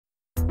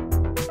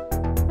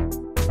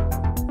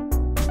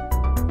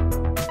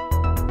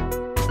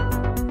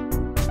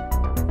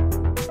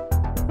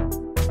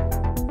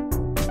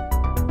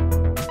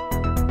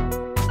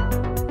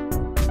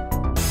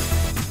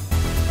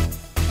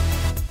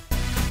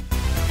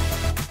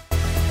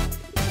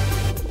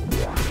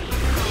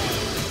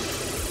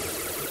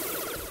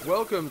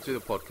Welcome to the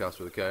podcast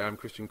with a K. I'm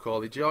Christian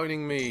Cawley.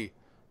 Joining me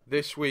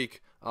this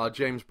week are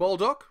James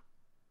Baldock.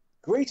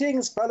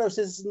 Greetings, fellow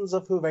citizens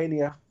of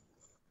Huvania.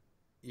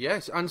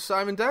 Yes, and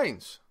Simon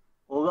Daines.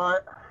 All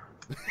right.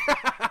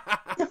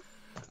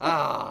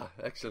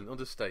 Excellent.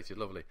 Understated.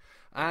 Lovely.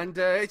 And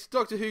it's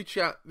Doctor Who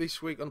chat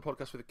this week on the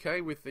podcast with a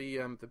K with I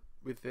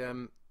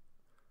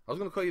was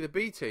going to call you the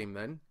B team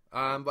then,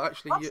 but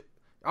actually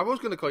I was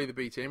going to call you the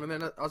B team, and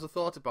then as I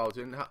thought about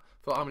it and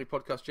thought how many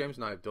podcasts James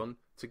and I have done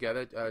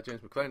together,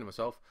 James McLean and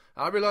myself,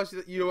 I realised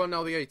that you are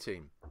now the A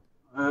team.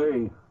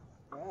 Hey.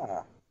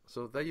 Yeah.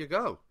 So there you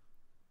go.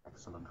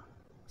 Excellent.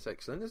 It's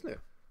excellent, isn't it?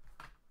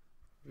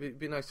 It'd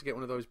be nice to get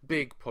one of those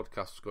big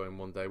podcasts going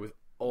one day with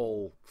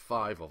all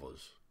 5 of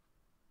us.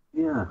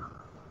 Yeah.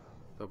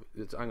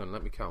 Hang on,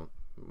 let me count.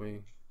 Me,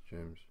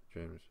 James,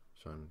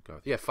 Simon,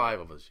 Gareth. Yeah, 5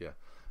 of us, yeah.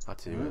 Had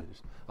to.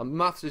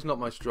 Maths is not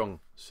my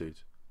strong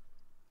suit.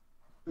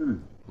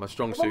 My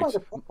strong suit.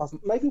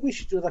 Maybe we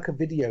should do like a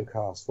video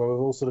cast where we're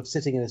all sort of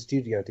sitting in a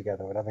studio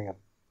together and having a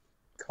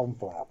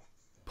conflab.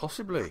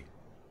 Possibly.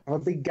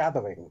 Have a big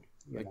gathering.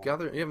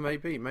 Gathering, yeah,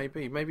 maybe.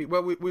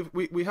 Well,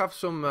 we have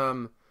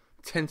some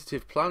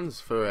tentative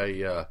plans for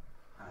a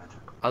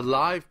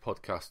live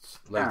podcast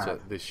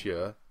later this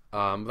year.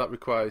 That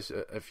requires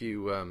a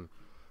few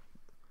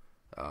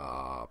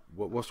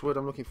what's the word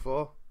I'm looking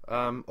for?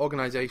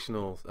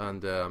 Organisational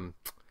and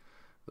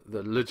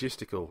the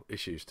logistical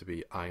issues to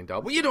be ironed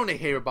out. But you don't want to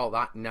hear about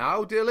that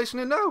now, dear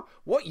listener. No,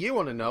 what you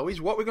want to know is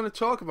what we're going to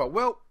talk about.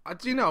 Well,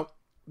 do you know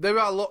there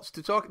is lots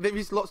to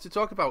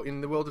talk about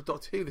in the world of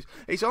Doctor Who.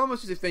 It's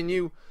almost as if they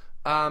knew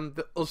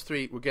that us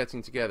 3 were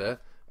getting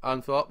together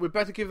and thought we'd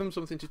better give them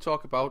something to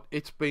talk about.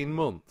 It's been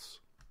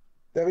months.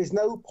 There is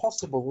no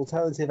possible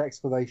alternative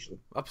explanation.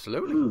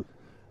 Absolutely.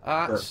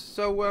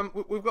 So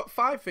we've got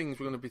 5 things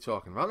we're going to be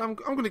talking about. I'm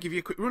going to give you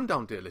a quick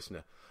rundown, dear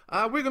listener.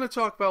 We're going to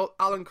talk about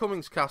Alan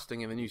Cumming's casting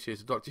in the new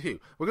series of Doctor Who.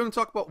 We're going to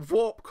talk about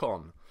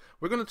VworpCon.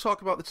 We're going to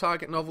talk about the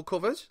Target novel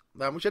covers,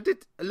 which I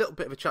did a little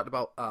bit of a chat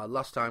about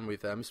last time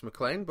with Mr.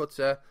 McLean, but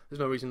there's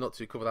no reason not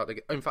to cover that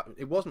again. In fact,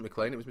 it wasn't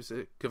McLean, it was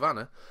Mr.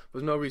 Kavanagh.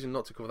 There's no reason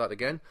not to cover that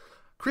again.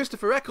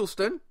 Christopher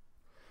Eccleston,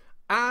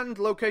 and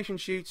location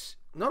shoots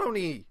not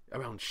only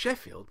around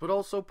Sheffield, but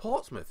also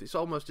Portsmouth. It's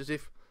almost as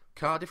if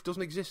Cardiff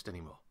doesn't exist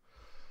anymore.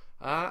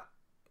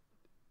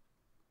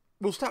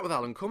 We'll start with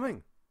Alan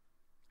Cumming,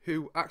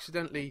 who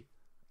accidentally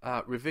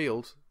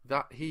revealed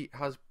that he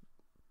has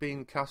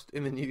been cast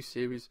in the new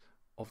series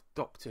of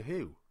Doctor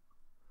Who.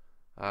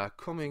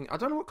 Cumming, I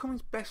don't know what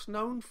Cumming's best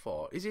known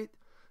for. Is it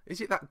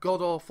that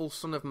god-awful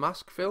Son of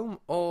Mask film,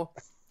 or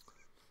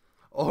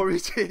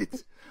is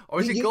it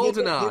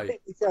GoldenEye?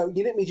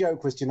 You let me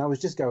joke, Christian. I was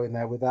just going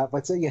there with that,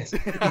 but yes,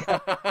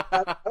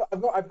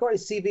 I've got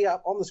his CV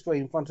up on the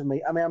screen in front of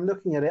me. I mean, I'm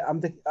looking at it.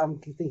 I'm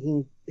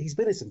thinking he's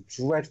been in some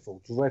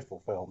dreadful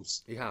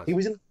films. He has. He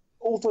was in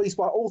all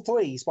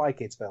three Spy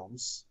Kids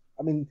films.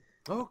 I mean,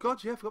 oh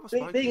god, yeah, I forgot about Spy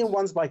Kids. Being in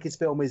one Spy Kids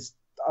film is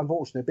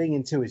unfortunate. Being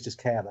in 2 is just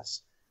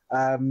careless.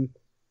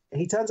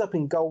 He turns up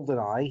in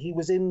GoldenEye. He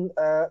was in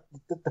the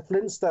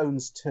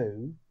Flintstones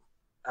 2.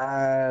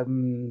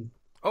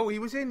 Oh, he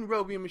was in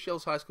Romeo and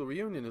Michelle's high school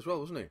reunion as well,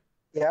 wasn't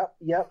he?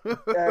 Yep.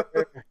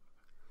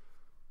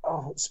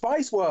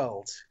 Spice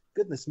World.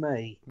 Goodness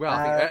me. Well,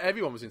 I think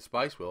everyone was in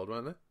Spice World,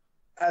 weren't they?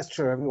 That's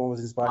true. Everyone was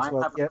in Spice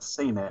World. I haven't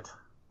seen it.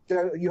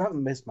 You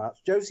haven't missed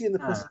much. Josie and the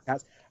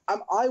Pussycats.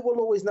 I will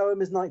always know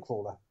him as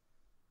Nightcrawler.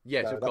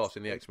 Yes, of course,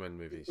 in the X-Men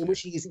movies. In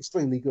which he is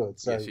extremely good.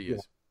 So, yes, he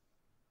is.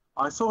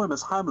 I saw him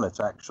as Hamlet,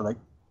 actually,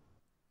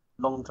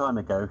 long time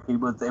ago. It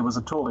was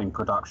a touring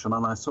production,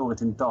 and I saw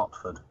it in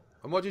Dartford.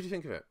 And what did you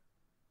think of it?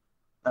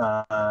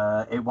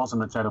 It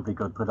wasn't a terribly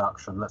good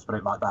production, let's put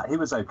it like that. He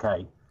was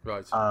okay.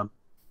 Right.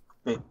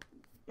 Bit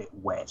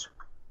wet.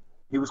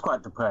 He was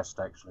quite depressed,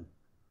 actually.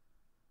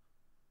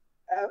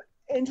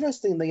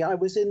 Interestingly, I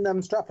was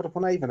in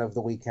Stratford-upon-Avon over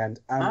the weekend,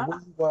 and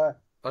we were...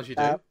 As you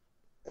do.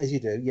 As you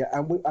do, yeah.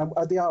 And we,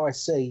 at the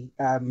RSC,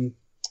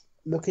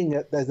 looking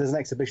at... There's an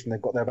exhibition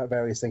they've got there about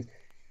various things.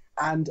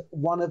 And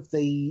one of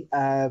the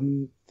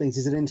things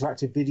is an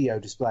interactive video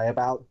display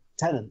about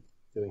Tennant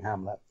doing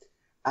Hamlet.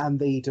 And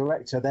the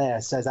director there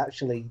says,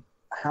 actually,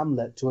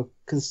 Hamlet, to a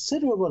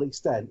considerable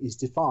extent, is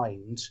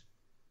defined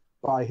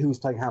by who's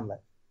playing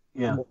Hamlet.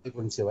 Yeah. And what they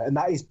bring to it. And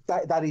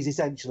that is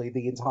essentially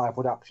the entire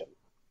production.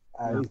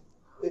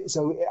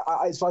 So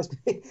it's like,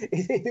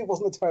 if it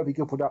wasn't a terribly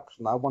good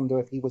production, I wonder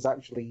if he was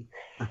actually...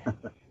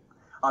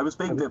 I was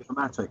being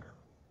diplomatic.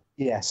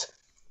 Yes.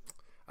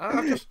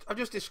 I've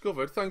just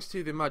discovered, thanks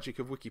to the magic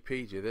of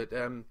Wikipedia, that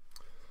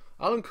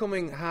Alan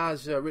Cumming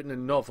has written a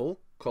novel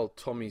called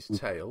Tommy's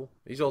Tale.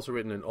 He's also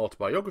written an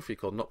autobiography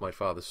called Not My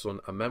Father's Son,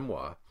 a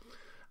memoir.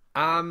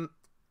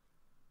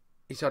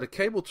 He's had a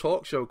cable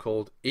talk show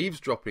called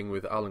Eavesdropping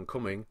with Alan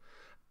Cumming,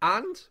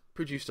 and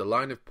produced a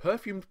line of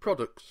perfumed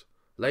products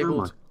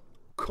labelled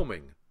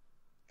Cumming.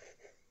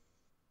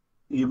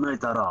 You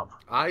made that up?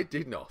 I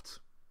did not.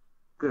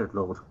 Good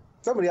Lord.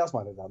 Somebody else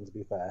might have done, to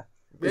be fair.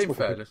 In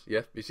fairness,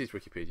 yeah, this is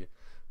Wikipedia.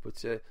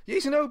 But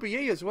he's an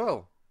OBE as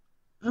well.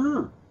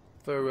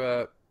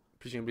 For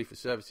presumably for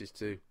services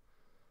to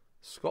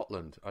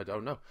Scotland. I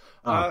don't know.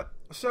 Oh.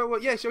 So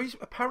he's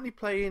apparently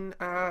playing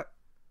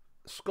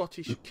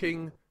Scottish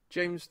King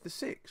James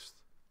VI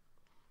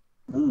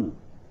Mm.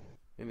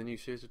 in the new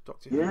series of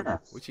Doctor Who,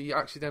 Yes. which he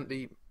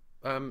accidentally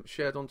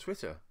shared on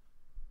Twitter.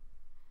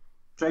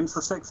 James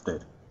the Sixth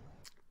did.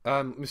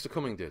 Mr.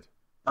 Cumming did.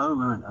 Oh,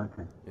 right,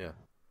 okay. Yeah.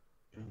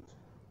 Jeez.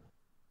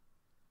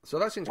 So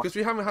that's interesting because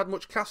we haven't had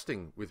much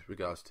casting with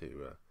regards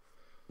to.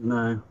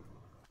 No.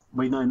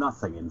 We know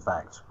nothing, in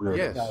fact. Really.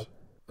 Yes.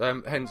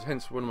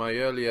 Hence one of my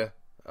earlier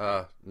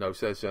notes.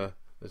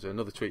 There's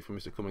another tweet from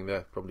Mr. Cumming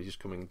there, probably just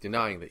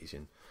denying that he's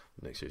in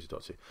the next series of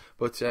Doctor Who.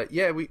 But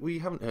we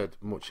haven't heard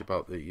much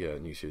about the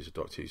new series of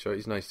Doctor Who, so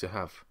it's nice to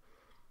have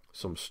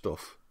some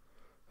stuff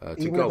to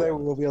Even go though they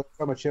on. were revealed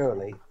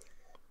prematurely.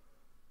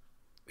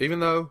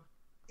 Even though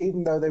They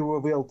were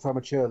revealed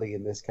prematurely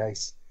in this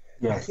case.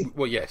 Yes.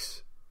 well,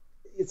 yes.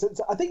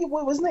 I think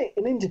wasn't it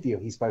an interview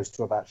he's supposed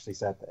to have actually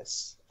said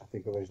this? I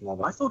think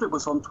originally. I thought it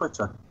was on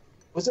Twitter.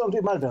 Was it on?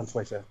 It might have been on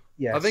Twitter.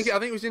 Yes. I think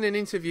it was in an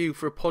interview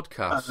for a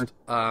podcast,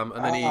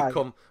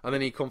 and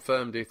then he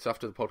confirmed it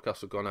after the podcast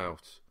had gone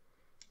out.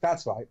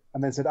 That's right.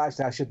 And then said,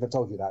 "Actually, I shouldn't have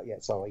told you that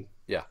yet. Sorry."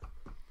 Yeah.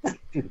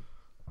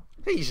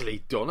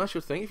 Easily done, I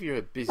should think, if you're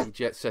a busy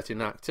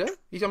jet-setting actor.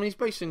 He's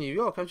based in New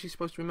York. How's he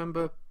supposed to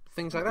remember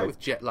things like that with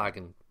jet lag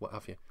and what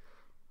have you?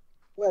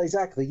 Well,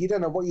 exactly. You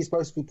don't know what you're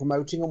supposed to be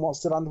promoting and what's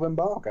still under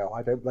embargo.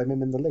 I don't blame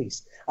him in the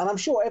least. And I'm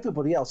sure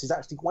everybody else is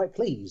actually quite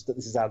pleased that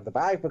this is out of the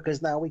bag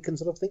because now we can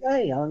sort of think,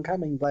 hey, Alan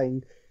Cumming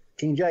playing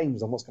King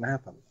James and what's going to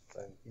happen.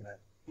 So,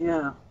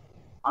 Yeah.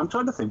 I'm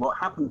trying to think what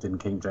happened in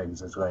King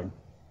James's reign.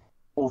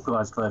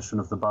 Authorised version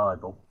of the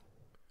Bible.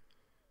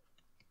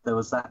 There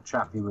was that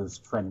chap he was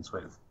friends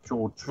with,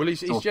 George. Well,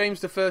 he's James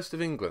the First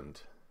of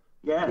England.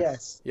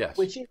 Yes. Yes.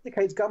 Which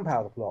indicates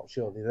gunpowder plot,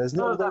 surely. There's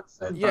no... that's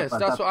it. Yes,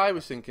 that's what I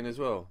was thinking as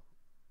well.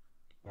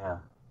 Yeah.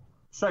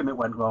 Shame it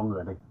went wrong,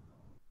 really.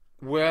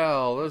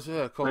 Well, there's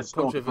Restore the glories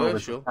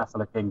controversial. of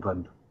Catholic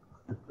England.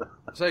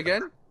 Say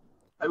again?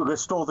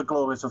 Restore the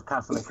glories of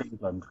Catholic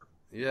England.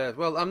 Yeah,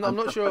 well, I'm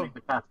not sure.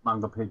 The cat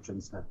among the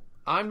pigeons there.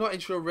 I'm not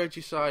sure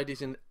regicide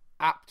is an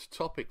apt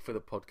topic for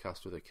the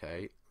podcast with a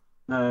K.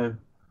 No.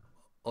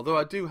 Although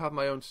I do have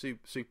my own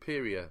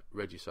superior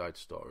regicide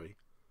story,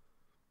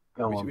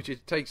 which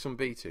takes some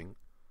beating.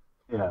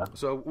 Yeah.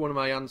 So one of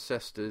my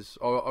ancestors,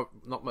 or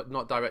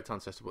not direct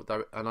ancestor,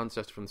 but an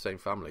ancestor from the same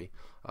family,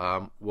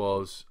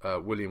 was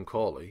William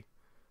Cawley,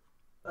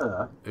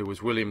 who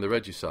was William the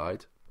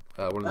Regicide,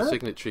 one of the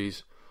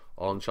signatories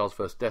on Charles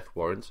I's death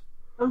warrant.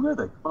 Oh,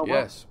 really? Oh,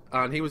 yes,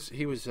 and he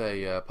was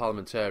a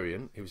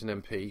parliamentarian. He was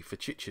an MP for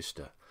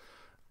Chichester,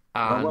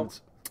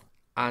 and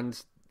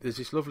there's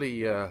this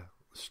lovely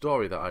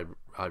story that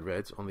I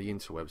read on the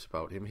interwebs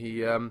about him.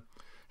 He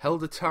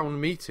held a town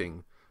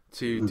meeting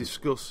to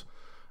discuss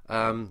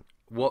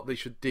what they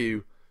should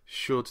do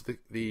should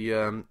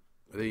the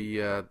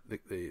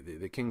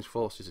King's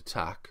forces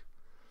attack.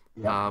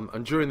 Yeah.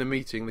 And during the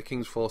meeting, the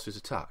King's forces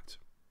attacked.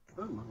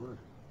 Oh, my word.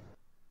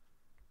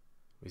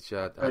 Which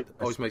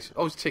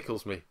always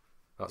tickles me,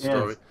 that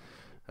story.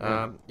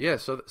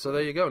 Yes. So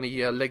there you go. And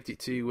he legged it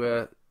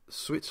to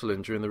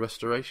Switzerland during the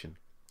Restoration.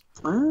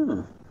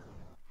 Oh.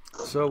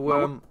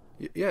 So,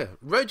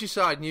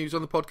 regicide news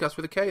on the podcast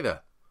with a K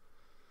there.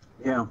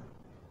 Yeah.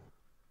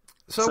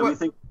 So you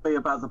think it'll be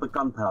about the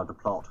gunpowder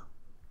plot?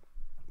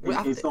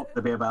 It's not going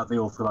to be about the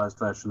authorised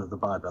version of the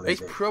Bible,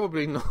 is it? It's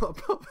probably not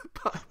about the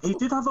Bible. He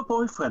did have a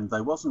boyfriend,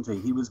 though, wasn't he?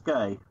 He was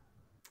gay.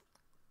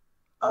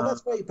 Oh,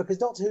 that's great, because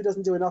Doctor Who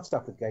doesn't do enough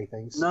stuff with gay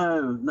things.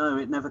 No,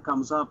 it never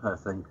comes up, I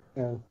think.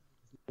 Yeah.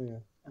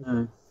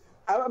 No.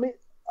 I mean,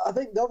 I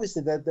think,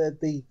 obviously,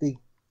 the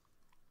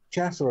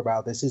chatter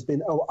about this has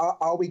been,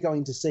 are we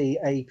going to see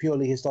a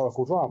purely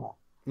historical drama?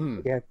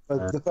 Again,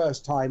 for the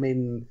first time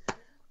in...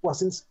 Well,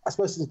 since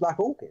Black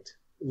Orchid.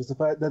 It was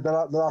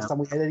the last time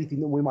we had anything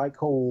that we might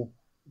call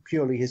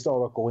purely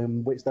historical,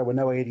 in which there were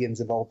no aliens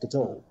involved at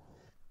all.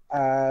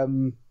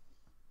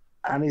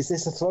 And is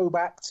this a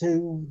throwback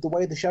to the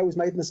way the show was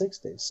made in the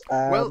 60s?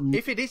 Well,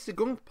 if it is the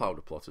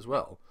gunpowder plot as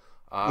well,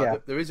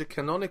 there is a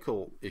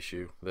canonical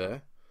issue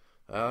there,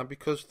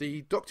 because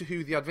the Doctor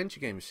Who The Adventure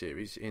Game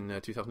series in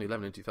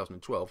 2011 and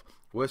 2012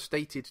 were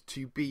stated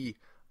to be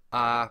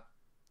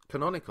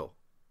canonical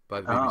by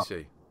the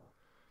BBC.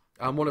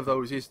 And one of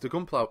those is the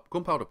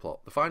gunpowder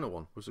plot. The final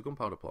one was the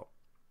gunpowder plot.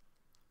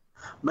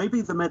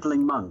 Maybe the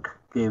meddling monk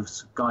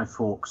gives Guy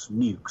Fawkes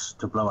nukes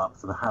to blow up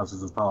for the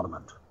Houses of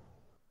Parliament.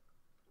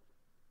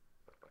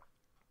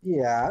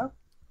 Yeah,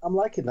 I'm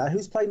liking that.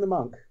 Who's playing the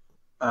monk?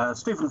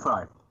 Stephen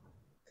Fry.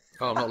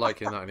 Oh, I'm not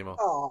liking that anymore.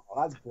 Oh,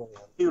 that's brilliant.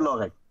 Hugh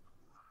Laurie.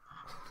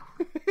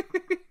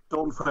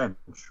 Dawn French.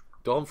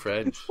 Dawn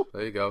French.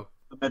 There you go.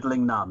 The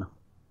meddling nun.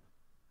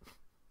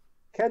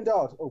 Ken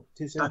Dodd. Oh,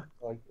 too soon.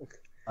 Sorry.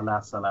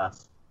 Alas.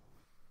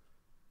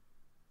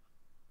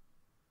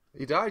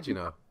 He died, you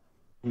know.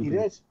 He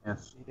did.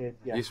 Yes. He did,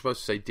 yeah. You're supposed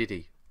to say did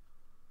he?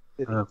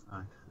 Did he? Right.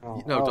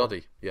 No,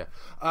 Doddy. Yeah.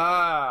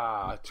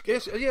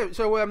 Yes. Yeah.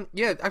 So,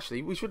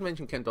 actually, we should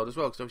mention Ken Dodd as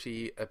well, because obviously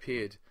he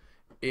appeared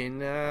in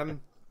the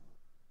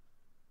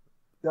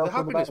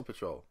Happiness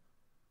Patrol.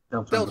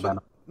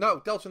 Delta.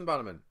 No, Delta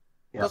Bannerman.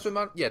 Yeah.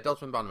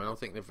 Delta Bannerman. I'm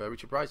thinking of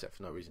Richard Bryce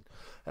for no reason.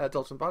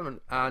 Delta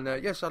Bannerman.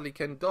 And sadly,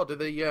 Ken Dodd,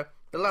 the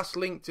last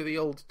link to the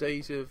old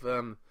days of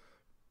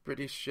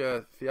British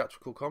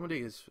theatrical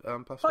comedy has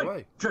passed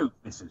away. Jove,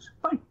 Mrs.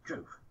 By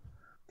Jove.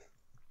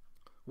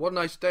 What a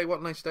nice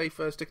day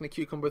for sticking a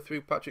cucumber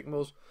through Patrick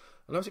Moore's...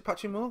 No, was it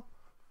Patrick Moore?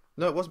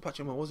 No, it wasn't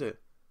Patrick Moore, was it?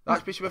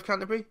 Archbishop of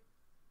Canterbury?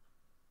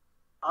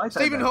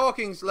 Stephen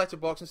Hawking's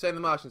letterbox and saying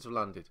the Martians have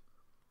landed.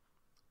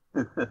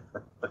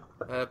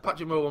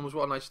 Patrick Moore one was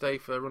what a nice day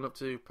for run up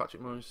to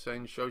Patrick Moore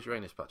saying shows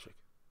Uranus, Patrick.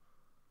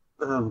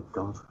 Oh,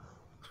 God.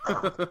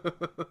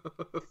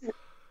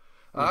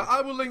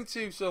 I will link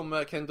to some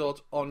Ken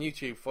Dodd on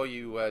YouTube for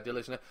you, dear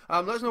listener.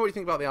 Let us know what you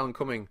think about the Alan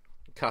Cumming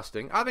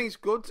casting. I think it's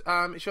good.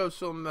 It shows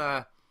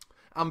some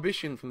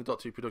ambition from the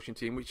Doctor Who production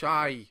team, which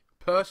I,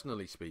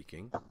 personally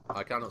speaking,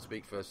 I cannot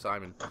speak for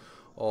Simon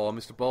or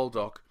Mr.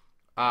 Baldock,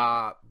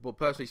 but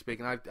personally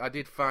speaking, I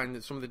did find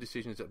that some of the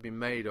decisions that have been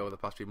made over the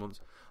past few months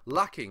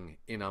lacking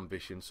in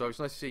ambition. So it's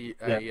nice to see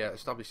a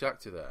established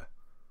actor there.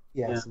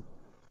 Yes. Yeah.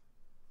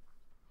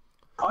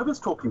 I was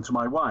talking to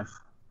my wife.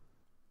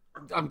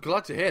 I'm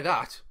glad to hear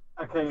that.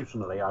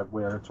 Occasionally,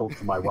 we talk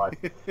to my wife.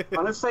 And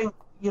I was saying,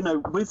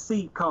 with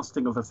the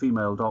casting of a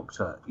female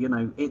Doctor,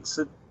 it's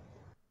a...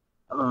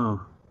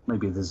 Oh,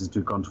 maybe this is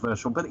too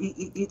controversial, but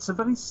it's a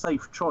very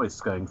safe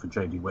choice going for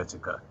Jodie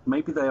Whittaker.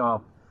 Maybe they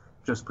are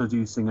just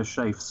producing a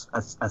safe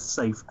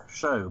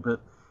show,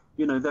 but,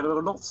 there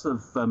are lots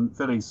of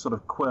very sort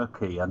of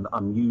quirky and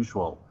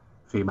unusual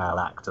female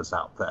actors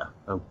out there.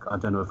 Oh, I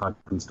don't know if I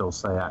can still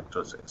say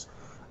actresses.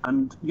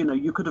 And,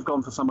 you could have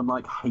gone for someone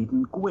like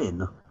Hayden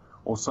Gwynn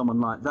or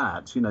someone like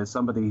that,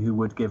 somebody who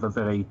would give a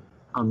very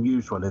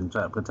unusual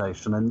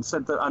interpretation and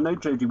said that I know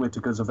Jodie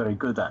Whittaker's a very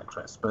good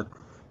actress, but,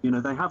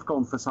 they have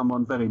gone for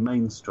someone very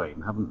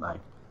mainstream, haven't they?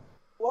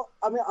 Well,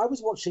 I mean, I was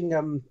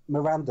watching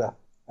Miranda.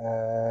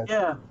 And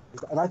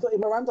I thought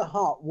Miranda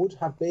Hart would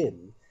have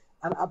been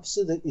an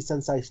absolutely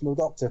sensational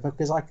Doctor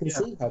because I can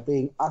see her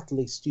being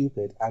utterly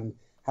stupid and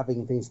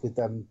having things with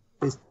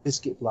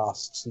biscuit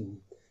blasts and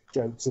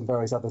jokes and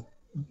various other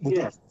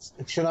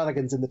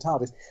shenanigans in the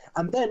TARDIS,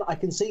 and then I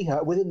can see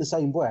her within the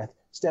same breath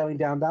staring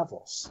down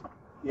Davros.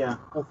 Yeah.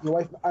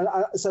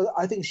 So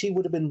I think she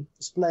would have been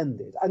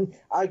splendid, and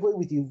I agree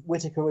with you.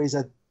 Whittaker is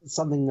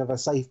something of a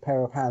safe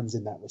pair of hands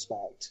in that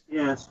respect.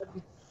 Yes.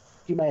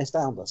 She may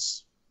astound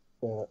us,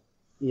 but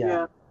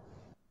yeah.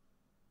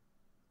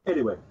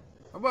 Anyway.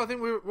 Well, I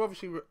think we're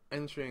obviously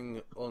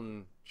entering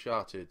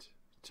uncharted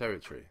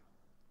territory.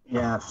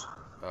 Yes.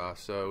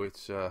 So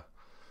it's a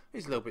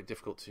little bit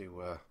difficult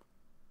to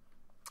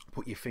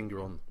put your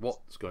finger on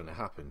what's going to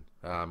happen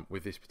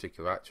with this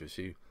particular actress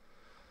who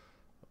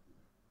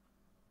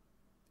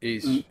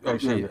is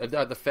obviously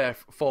at the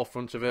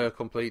forefront of a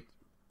complete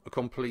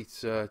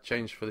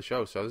change for the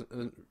show. So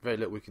there's very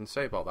little we can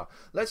say about that.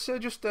 Let's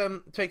just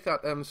take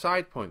that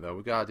side point though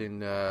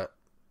regarding an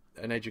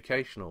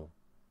educational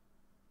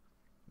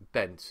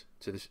bent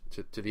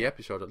to the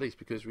episode, at least,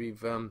 because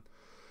we've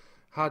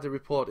had a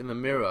report in the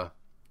Mirror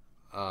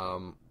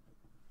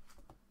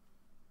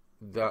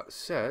that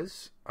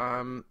says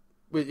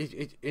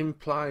it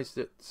implies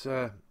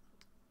that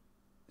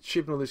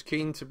Chibnall is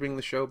keen to bring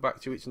the show back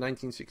to its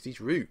 1960s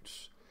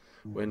roots,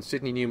 when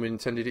Sidney Newman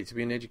intended it to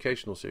be an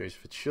educational series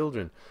for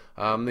children.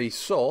 The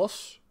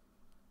source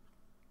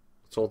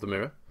told the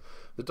Mirror,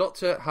 the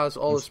Doctor has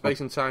all the space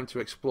and time to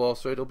explore,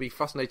 so it'll be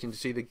fascinating to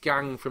see the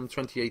gang from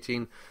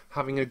 2018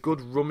 having a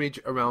good rummage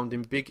around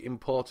in big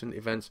important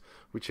events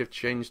which have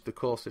changed the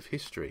course of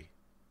history.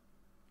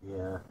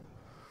 Yeah.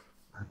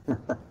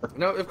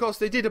 Now, of course,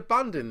 they did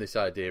abandon this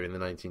idea in the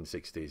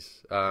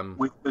 1960s.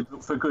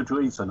 For good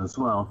reason as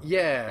well.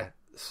 Yeah,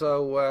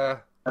 so...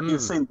 have you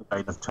seen The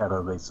Reign of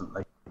Terror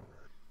recently?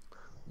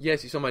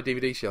 Yes, it's on my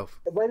DVD shelf.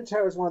 The Reign of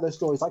Terror is one of those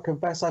stories I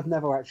confess I've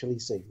never actually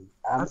seen.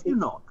 Have you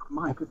not?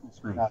 My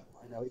goodness me. I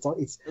know,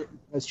 it's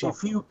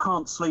if you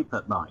can't sleep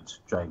at night,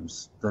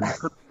 James, then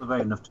put on The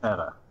Reign of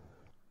Terror.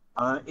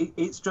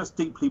 It's just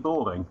deeply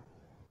boring.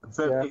 It's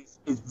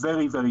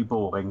very, very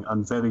boring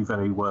and very,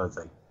 very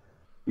worthy.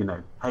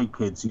 Hey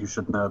kids, you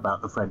should know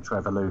about the French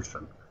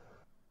Revolution.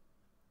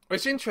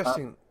 It's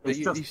interesting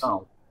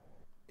that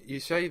you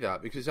say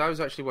that, because I was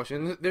actually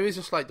watching... There is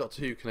a slight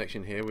Doctor Who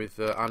connection here with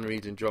Anne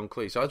Reid and John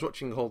Cleese. I was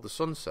watching Hold the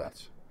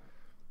Sunset,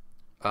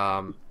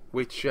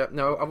 which...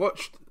 no, I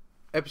watched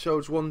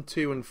episodes 1,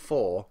 2 and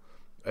 4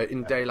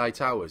 in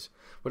daylight hours.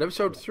 But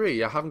episode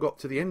 3 I haven't got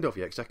to the end of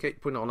yet, because I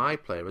keep putting it on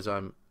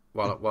iPlayer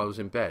while I was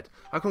in bed.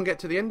 I couldn't get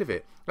to the end of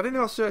it. I think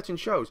there are certain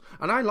shows,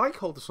 and I like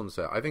Hold the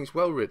Sunset. I think it's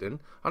well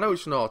written. I know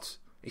it's not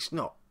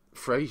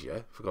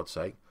Frasier, for God's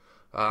sake.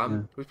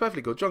 It's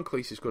perfectly good. John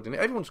Cleese is good in it.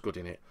 Everyone's good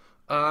in it.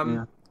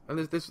 And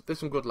there's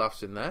some good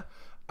laughs in there.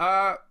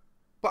 But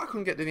I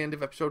couldn't get to the end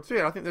of episode 3.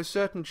 And I think there's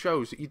certain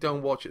shows that you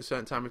don't watch at a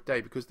certain time of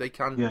day because they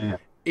can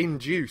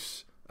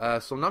induce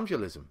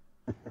somnambulism.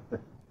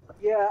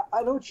 Yeah,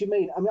 I know what you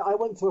mean. I mean, I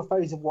went through a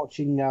phase of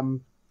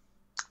watching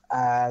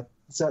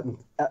certain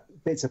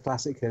bits of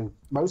classic Who,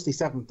 mostly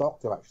Seventh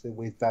Doctor, actually,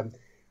 with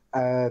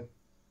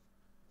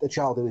the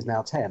child who is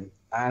now 10,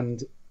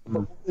 and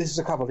this was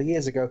a couple of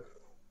years ago.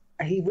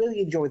 He really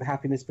enjoyed the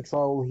Happiness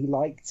Patrol. He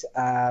liked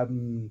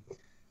Delta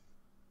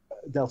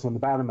and the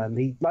Bannerman.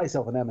 He liked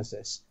Self and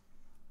Nemesis.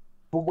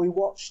 But we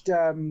watched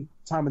Time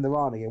in the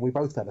Rani, and we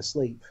both fell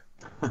asleep.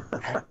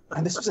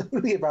 And this was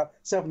only about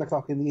 7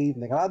 o'clock in the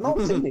evening. I had not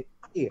seen it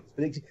for years,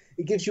 but it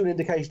gives you an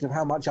indication of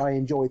how much I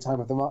enjoy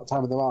Time in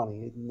the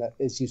Rani.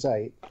 As you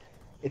say,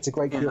 it's a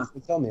great cure for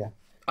insomnia.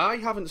 I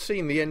haven't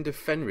seen The End of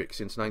Fenric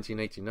since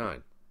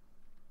 1989.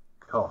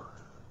 Oh.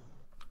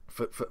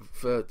 For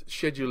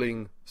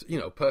scheduling,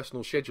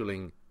 personal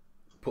scheduling,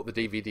 put the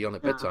DVD on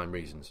at bedtime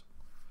reasons.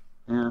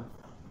 Yeah.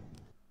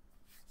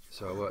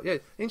 So,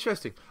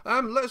 interesting.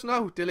 Let us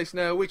know, dear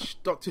listener,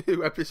 which Doctor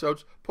Who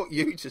episodes put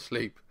you to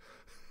sleep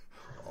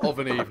of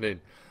an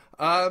evening.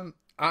 And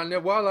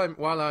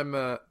while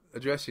I'm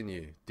addressing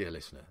you, dear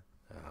listener,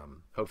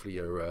 hopefully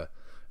you're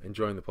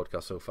enjoying the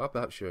podcast so far.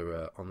 Perhaps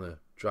you're on the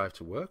drive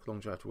to work, long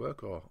drive to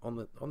work, or on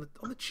the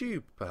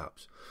tube,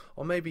 perhaps,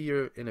 or maybe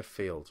you're in a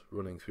field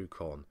running through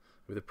corn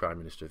with the Prime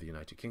Minister of the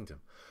United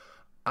Kingdom.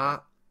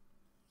 I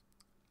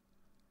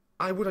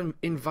would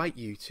invite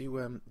you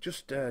to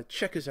just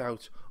check us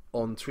out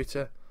on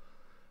Twitter,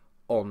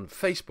 on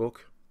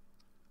Facebook,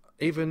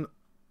 even,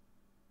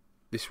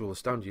 this will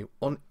astound you,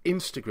 on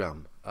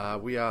Instagram.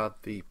 We are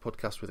the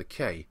podcast with a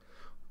K,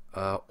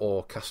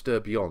 or Caster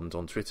Beyond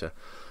on Twitter.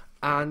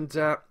 And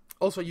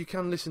also you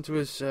can listen to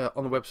us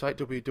on the website,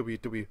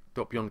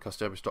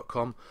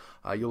 www.beyondcasterbus.com.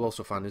 You'll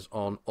also find us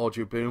on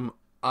Audio Boom,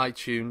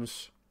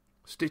 iTunes,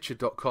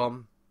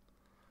 Stitcher.com,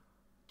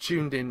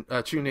 tune in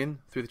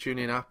through the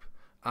TuneIn app,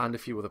 and a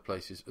few other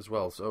places as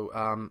well.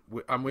 So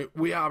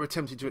we are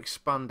attempting to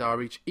expand our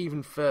reach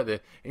even further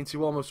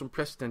into almost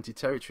unprecedented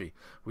territory,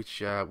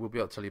 which we'll be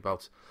able to tell you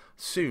about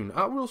soon.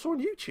 We're also on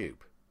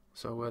YouTube,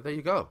 so there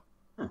you go.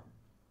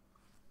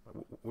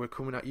 We're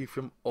coming at you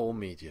from all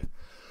media.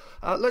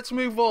 Let's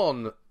move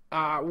on.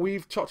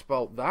 We've talked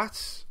about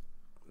that,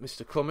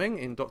 Mr. Cumming,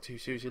 in Doctor Who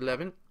Series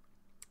 11.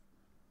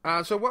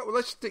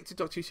 Let's stick to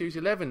Doctor Who Series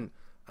 11.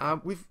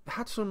 We've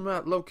had some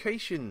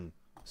location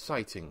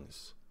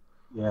sightings.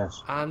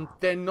 Yes. And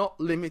they're not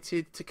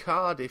limited to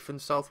Cardiff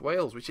and South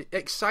Wales, which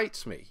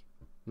excites me.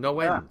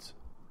 No end.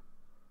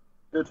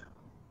 Good.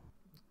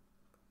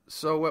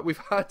 So we've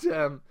had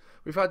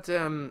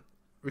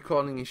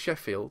recording in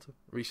Sheffield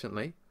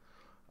recently,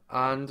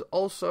 and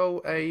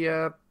also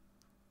a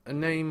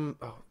name.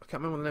 I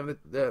can't remember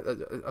the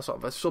name of a sort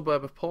of a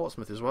suburb of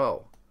Portsmouth as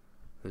well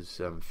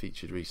has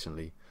featured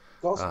recently.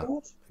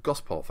 Gosport?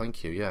 Gosport,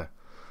 thank you. Yeah.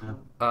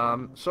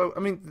 So, I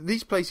mean,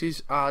 these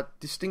places are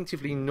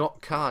distinctively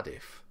not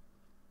Cardiff.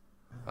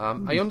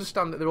 I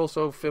understand that they're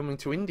also filming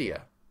to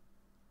India.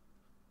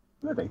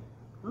 Really?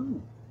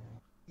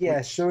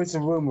 Yeah, sure, it's a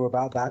rumour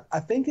about that.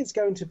 I think it's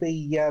going to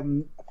be a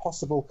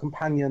possible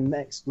companion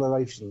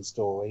exploration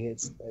story. I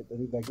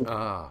think that's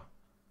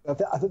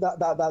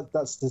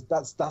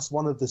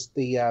one of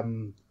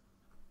the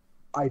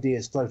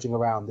ideas floating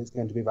around. It's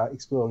going to be about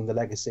exploring the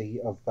legacy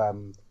of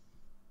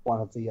one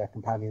of the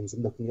companions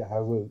and looking at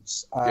her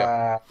roots.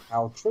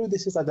 How true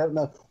this is, I don't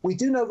know. We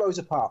do know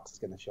Rosa Parks is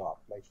going to show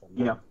up later on.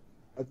 Yeah.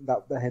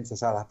 Hence the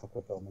South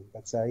Africa filming.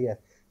 But yeah.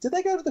 Did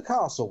they go to the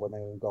castle when they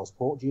were in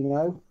Gosport? Do you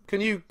know?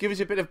 Can you give us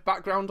a bit of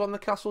background on the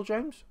castle,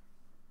 James?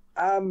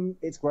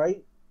 It's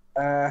great.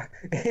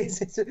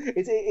 It's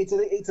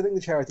an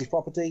English heritage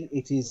property.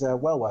 It is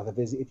well worth a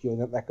visit if you're in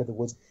that neck of the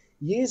woods.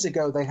 Years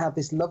ago, they had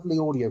this lovely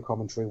audio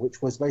commentary,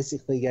 which was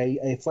basically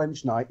a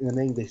French night and an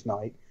English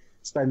night,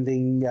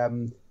 spending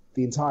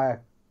the entire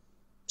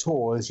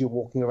tour as you're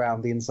walking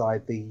around the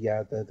inside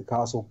the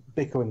castle,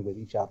 bickering with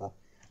each other.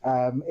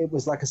 It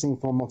was like a scene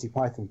from a Monty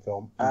Python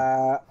film.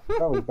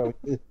 Very, very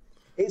good.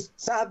 It's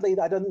sadly,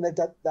 I don't think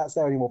that's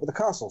there anymore, but the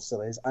castle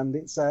still is, and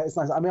it's nice.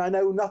 I mean, I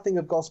know nothing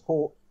of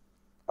Gosport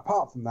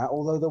apart from that,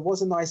 although there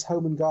was a nice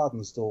home and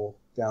garden store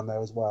down there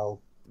as well.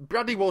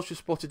 Bradley Walsh was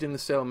spotted in the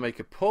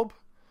Sailmaker pub,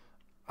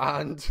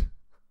 and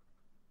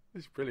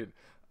it's brilliant.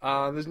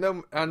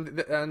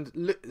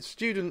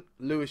 Student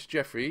Lewis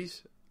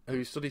Jeffries,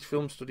 who studies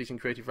film studies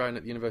and creative writing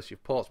at the University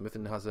of Portsmouth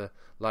and has a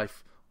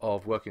life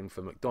of working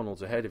for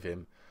McDonald's ahead of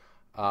him,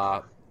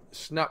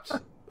 snapped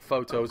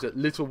photos at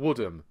Little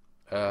Woodham,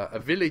 a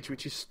village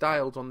which is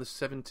styled on the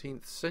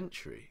 17th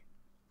century.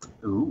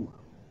 Ooh.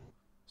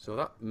 So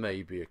that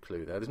may be a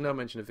clue there. There's no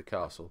mention of the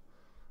castle.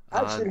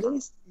 Actually,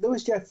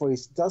 Lewis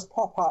Jeffries does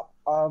pop up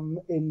on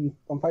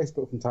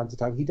Facebook from time to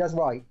time. He does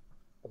write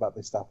about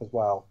this stuff as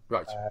well.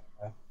 Right.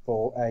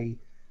 For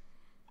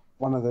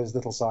one of those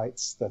little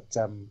sites that.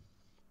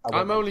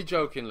 I'm only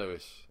joking,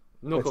 Lewis.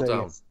 Knuckle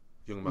down, yes.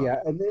 Young man. Yeah,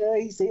 and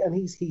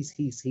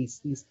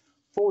he's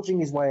forging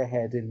his way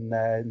ahead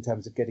in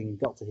terms of getting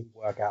Doctor Who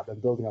work out and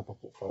building up a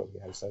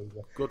portfolio. So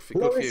good for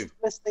Lewis, you.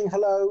 Listening,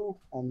 hello,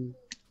 and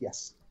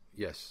yes.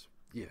 Yes,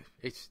 yeah,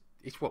 it's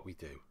what we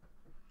do.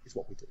 It's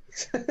what we do.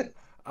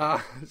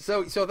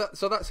 So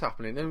that's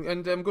happening,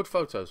 and good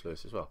photos,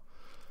 Lewis, as well.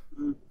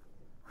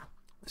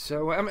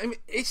 So I mean,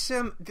 it's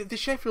the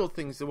Sheffield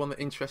thing's the one that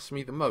interests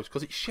me the most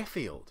because it's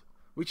Sheffield,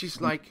 which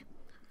is like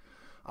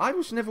I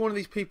was never one of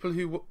these people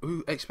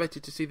who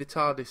expected to see the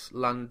TARDIS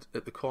land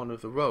at the corner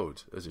of the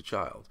road as a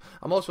child.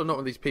 I'm also not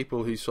one of these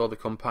people who saw the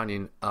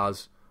companion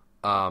as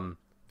the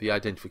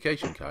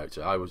identification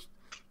character.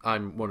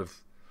 I'm one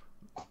of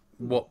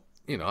what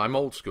I'm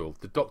old school.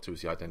 The Doctor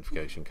was the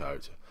identification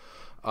character.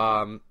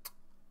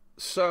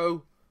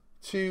 So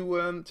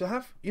to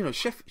have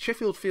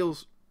Sheffield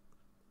feels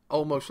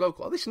almost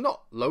local. This is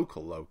not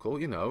local.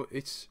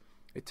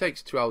 It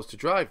takes 2 hours to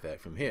drive there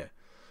from here.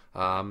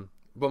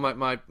 But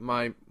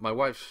my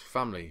wife's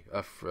family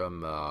are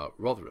from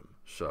Rotherham,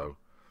 so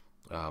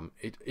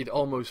it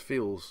almost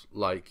feels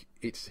like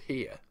it's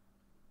here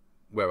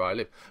where I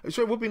live.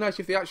 So it would be nice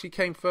if they actually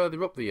came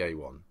further up the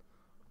A1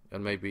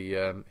 and maybe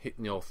hit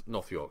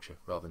North Yorkshire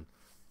rather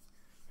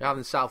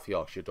than South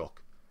Yorkshire,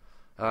 Doc.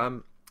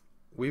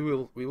 We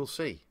will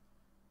see.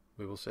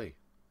 We will see.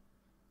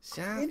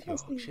 South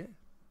Yorkshire.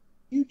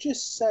 You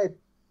just said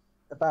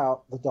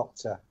about the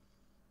Doctor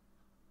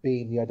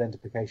being the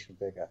identification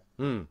figure,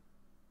 and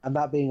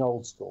that being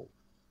old school.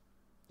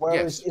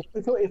 Whereas if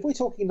we're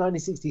talking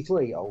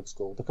 1963 old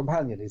school, the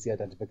companion is the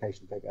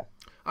identification figure.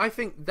 I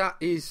think that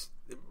is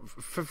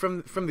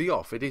from the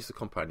off. It is the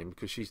companion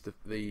because she's the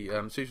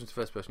Susan's the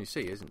first person you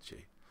see, isn't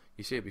she?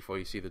 You see her before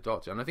you see the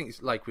Doctor, and I think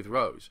it's like with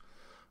Rose,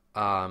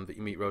 that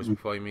you meet Rose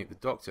before you meet the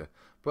Doctor.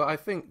 But I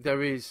think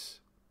there is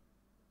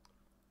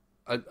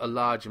a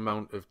large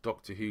amount of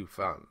Doctor Who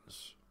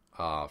fans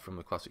from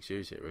the classic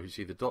series era who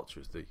see the Doctor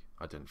as the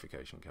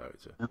identification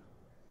character.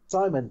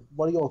 Simon,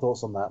 what are your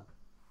thoughts on that?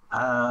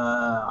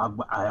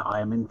 I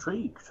am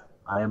intrigued.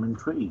 I have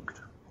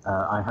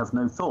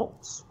no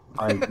thoughts.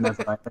 I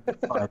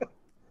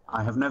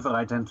have never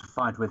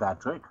identified with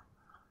Adric.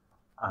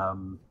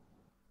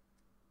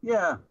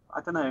 Yeah,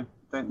 I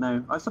don't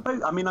know. I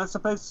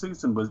suppose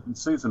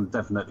Susan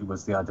definitely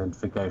was the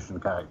identification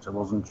character,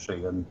 wasn't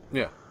she? And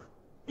yeah,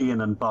 Ian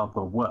and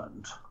Barbara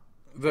weren't.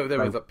 They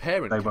were the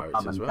parent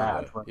characters as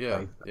well.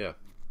 Yeah.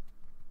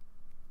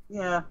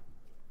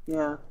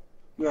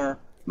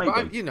 Maybe.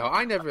 But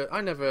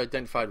I never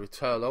identified with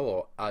Turlough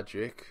or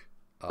Adric.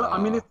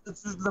 But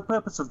the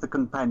purpose of the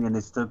companion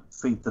is to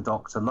feed the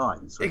Doctor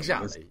lines. Really.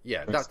 Exactly.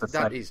 Yeah,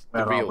 that is the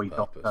where real are we,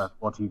 purpose. Doctor?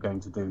 What are you going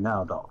to do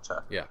now,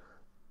 Doctor? Yeah.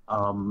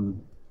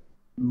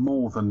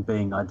 More than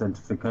being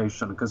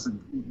identification, because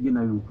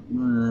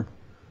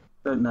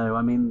don't know.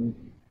 I mean,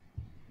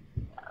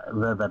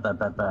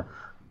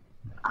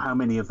 how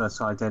many of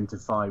us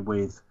identify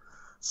with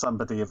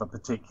somebody of a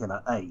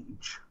particular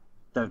age?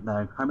 Don't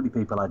know. How many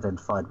people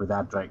identified with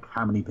Adric?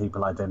 How many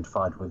people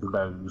identified with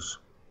Rose?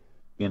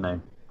 I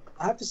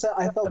have to say,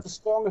 I felt a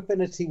strong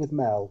affinity with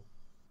Mel.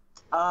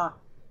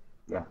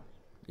 Yeah.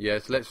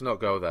 Yes, let's not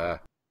go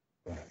there.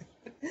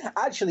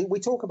 Actually, we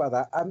talk about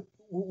that.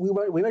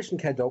 We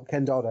mentioned Ken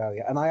Dodd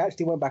earlier, and I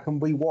actually went back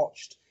and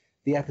rewatched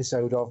the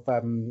episode of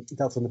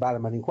Delta and the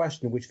Bannerman in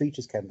question, which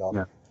features Ken Dodd.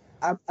 Yeah.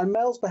 And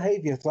Mel's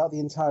behaviour throughout the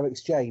entire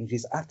exchange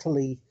is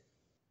utterly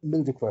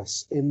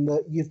ludicrous in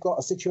that you've got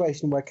a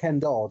situation where Ken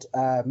Dodd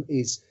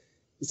is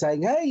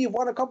saying, hey, you've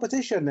won a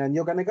competition and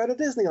you're going to go to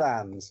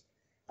Disneyland.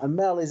 And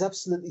Mel is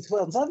absolutely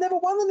thrilled. And says, I've never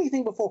won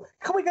anything before.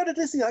 Can we go to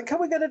Disneyland? Can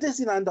we go to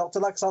Disneyland, Doctor?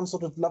 Like some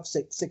sort of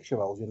lovesick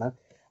 6-year-old,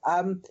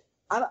 And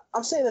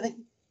I'm sitting there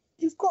thinking,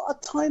 you've got a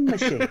time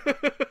machine.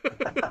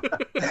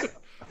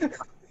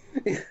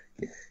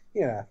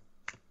 Yeah.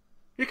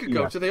 You could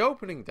go to the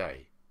opening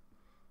day.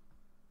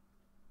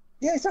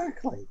 Yeah,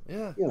 exactly.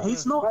 Yeah.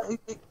 He's not...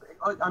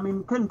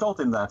 Ken Dodd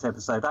in that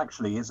episode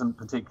actually isn't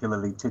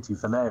particularly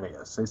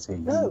titty-hilarious, is he?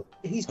 No,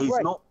 he's great. He's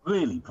not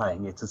really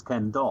playing it as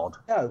Ken Dodd.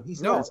 No,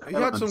 he's not. He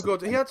had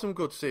some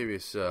good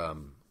serious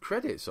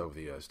credits over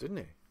the years, didn't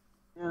he?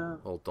 Yeah.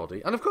 Old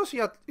Doddy. And of course he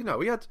had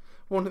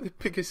one of the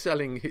biggest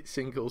selling hit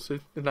singles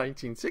in the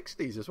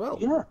 1960s as well.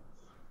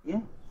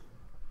 Yeah.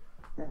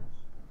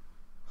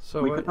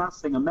 So we could perhaps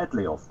sing a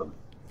medley of them.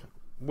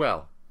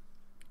 Well,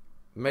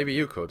 maybe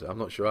you could. I'm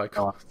not sure I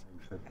could.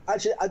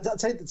 Actually, I'll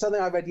tell you something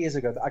I read years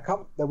ago.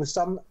 There was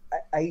some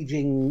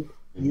aging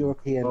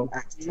European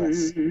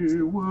actress.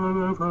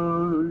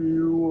 Wherever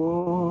you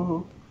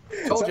are.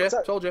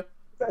 Told you.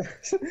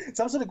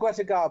 Some sort of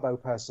Greta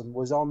Garbo person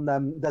was on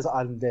Desert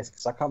Island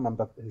Discs. I can't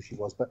remember who she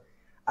was, but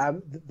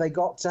they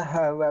got to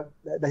her.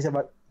 They said,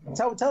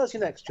 "Tell us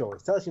your next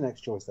choice. Tell us your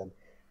next choice, then."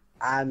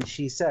 And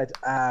she said,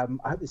 "I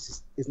hope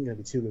this isn't going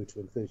to be too rude to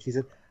include." She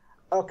said,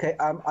 "Okay,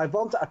 I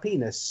want a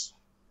penis."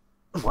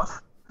 What?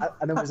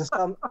 And there was a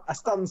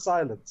stunned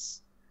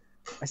silence.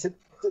 I said,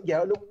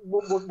 "Yeah,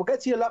 we'll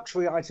get to your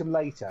luxury item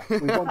later.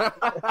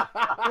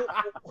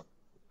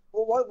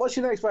 What's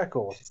your next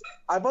record?"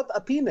 "I want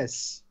a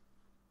penis."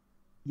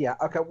 "Yeah,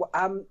 okay.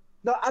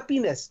 No, a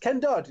penis.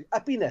 Ken Dodd,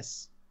 a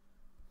penis."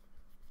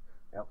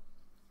 Yep.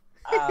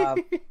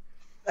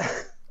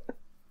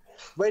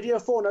 Radio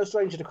 4, no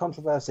stranger to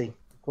controversy,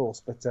 of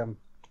course, but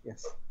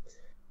yes.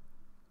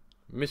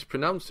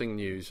 Mispronouncing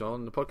news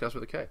on the podcast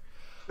with a K.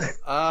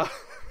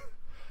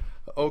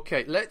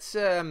 Okay, let's.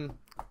 I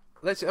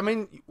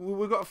mean,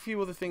 we've got a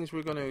few other things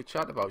we're going to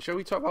chat about. Shall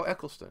we talk about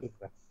Eccleston?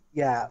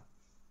 Yeah.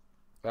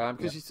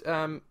 Because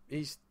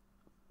he's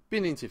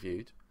been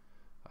interviewed,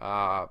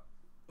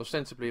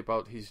 ostensibly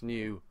about his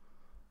new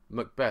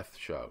Macbeth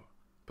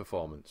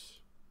performance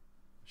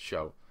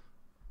show.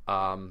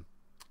 And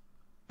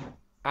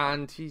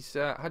he's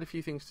had a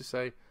few things to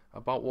say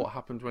about what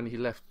happened when he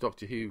left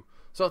Doctor Who.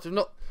 Sort of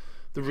not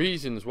the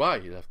reasons why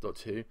he left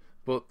Doctor Who,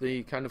 but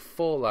the kind of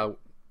fallout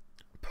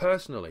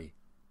personally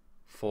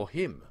for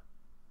him,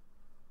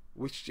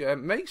 which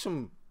makes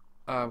some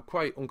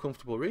quite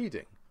uncomfortable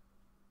reading.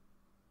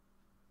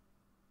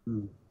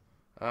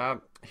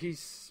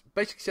 He's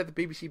basically said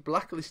the BBC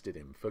blacklisted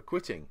him for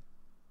quitting.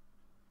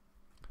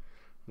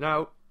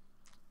 Now,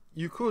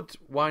 you could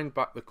wind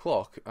back the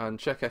clock and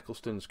check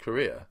Eccleston's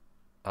career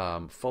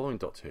following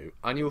Doctor Who,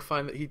 and you'll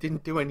find that he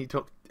didn't do any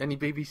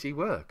BBC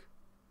work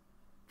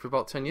for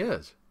about 10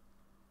 years.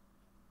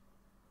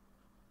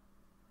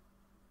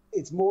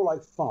 It's more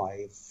like 5.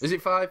 Is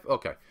it 5?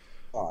 Okay.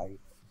 5,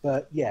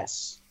 but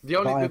yes.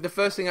 The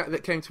first thing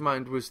that came to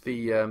mind was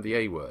the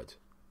A word.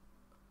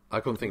 I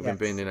couldn't think of him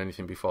being in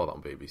anything before that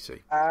on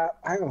BBC.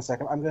 Hang on a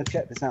second, I'm going to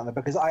check this out there,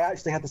 because I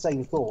actually had the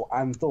same thought,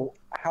 and thought,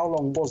 how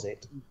long was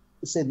it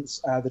since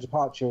the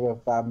departure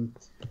of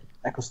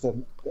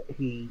Eccleston that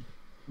he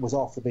was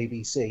off the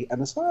BBC?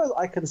 And as far as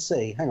I can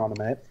see, hang on a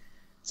minute.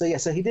 So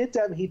he did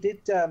Doctor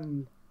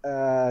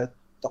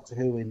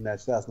Who in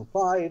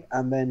 2005,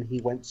 and then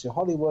he went to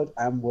Hollywood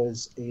and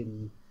was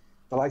in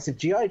the likes of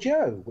G.I.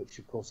 Joe, which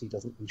of course he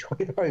doesn't enjoy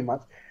very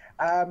much.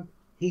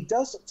 He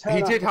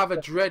did have a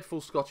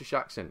dreadful Scottish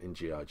accent in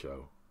G.I.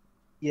 Joe.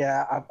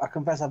 Yeah, I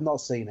confess I've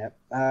not seen it.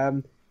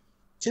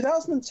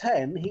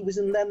 2010, he was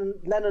in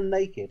Lennon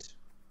Naked.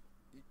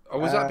 Oh,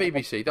 was that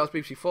BBC? That was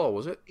BBC 4,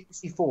 was it?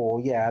 BBC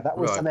 4, yeah. That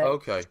was right.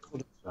 Okay.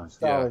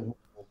 Starring,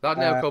 that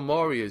Naoko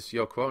Mori as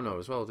Yoko Ono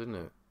as well, didn't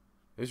it?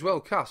 It was well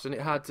cast, and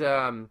it had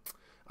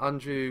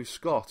Andrew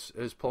Scott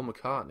as Paul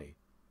McCartney.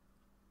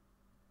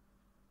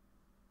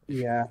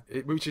 Yeah.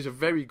 Which is a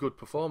very good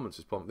performance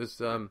as Paul.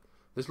 There's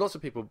lots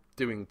of people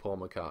doing Paul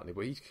McCartney,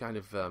 but he kind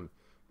of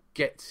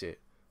gets it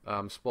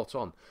spot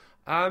on.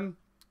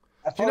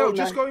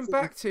 Just going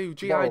back to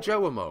G.I.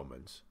 Joe a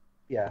moment.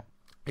 Yeah.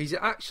 He's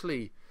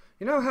actually...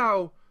 You know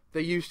how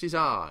they used his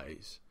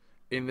eyes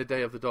in The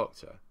Day of the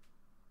Doctor?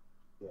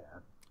 Yeah.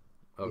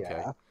 Okay.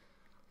 Yeah.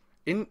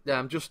 In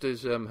just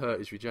as Hurt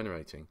is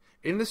regenerating.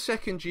 In the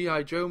second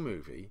G.I. Joe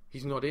movie,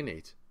 he's not in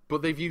it,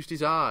 but they've used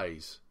his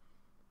eyes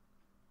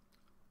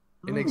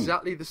in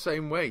exactly the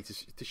same way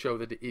to show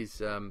that it is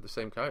the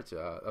same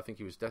character. I think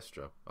he was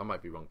Destro. I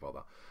might be wrong about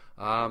that.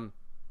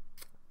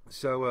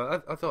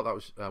 So I thought that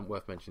was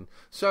worth mentioning.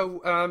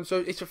 So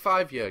it's a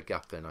 5-year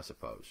gap then, I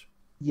suppose.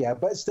 Yeah,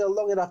 but still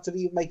long enough to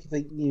make you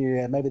think,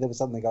 yeah, maybe there was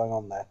something going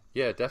on there.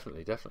 Yeah,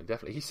 definitely.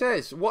 He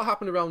says, what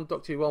happened around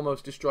Doctor Who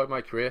almost destroyed my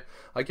career.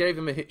 I gave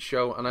them a hit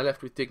show and I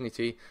left with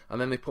dignity,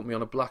 and then they put me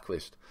on a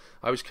blacklist.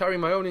 I was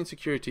carrying my own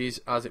insecurities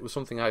as it was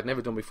something I had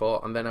never done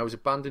before, and then I was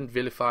abandoned,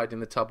 vilified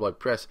in the tabloid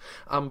press,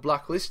 and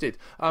blacklisted.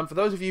 For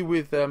those of you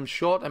with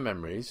shorter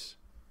memories,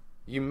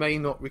 you may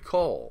not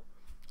recall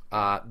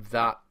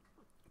that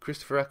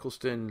Christopher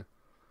Eccleston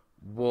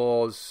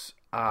was...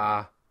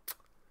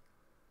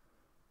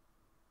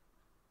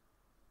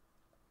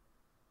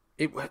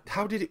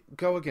 how did it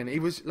go again? He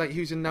was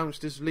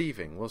announced as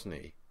leaving, wasn't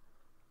he?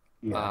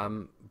 Yeah.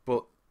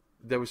 But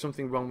there was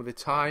something wrong with the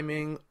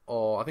timing,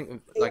 or I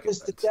think it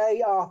was the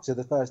day after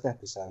the first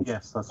episode.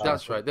 Yes,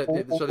 that's right.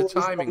 So the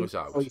timing was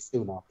out. Very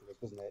soon afterwards,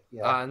 wasn't it?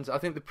 Yeah. And I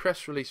think the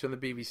press release from the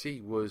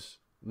BBC was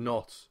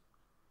not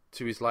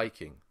to his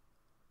liking.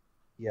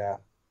 Yeah.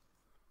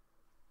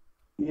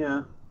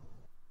 Yeah.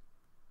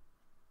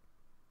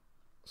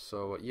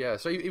 So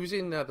so he was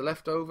in The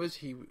Leftovers.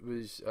 He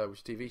was a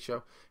TV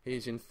show.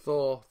 He's in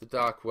Thor: The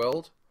Dark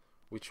World,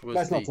 which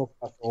was the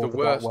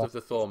worst of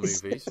the Thor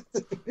movies.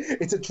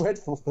 It's a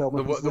dreadful film.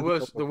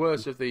 The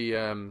worst of the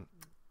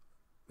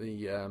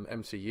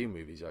MCU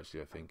movies.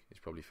 Actually, I think it's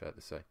probably fair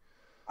to say.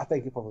 I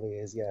think it probably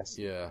is. Yes.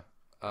 Yeah.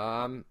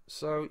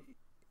 So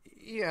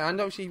yeah,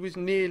 and obviously he was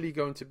nearly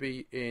going to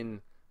be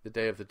in The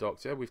Day of the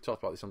Doctor. We've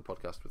talked about this on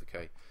Podcast with a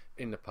K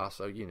in the past.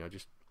 So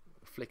just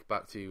flick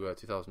back to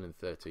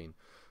 2013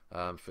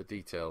 for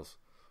details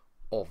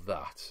of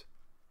that.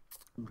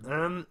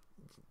 I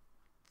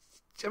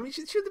mean,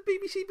 should the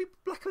BBC be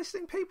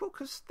blacklisting people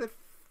because they've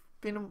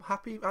been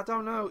unhappy? I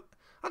don't know.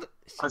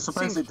 I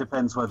suppose it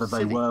depends whether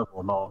they were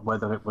or not,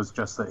 whether it was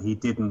just that he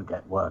didn't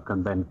get work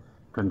and then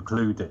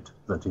concluded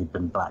that he'd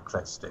been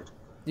blacklisted.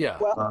 Yeah.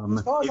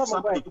 Well, if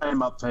somebody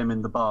came up to him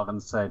in the bar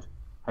and said,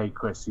 "Hey,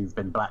 Chris, you've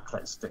been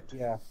blacklisted,"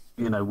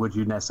 would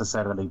you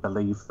necessarily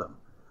believe them?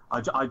 I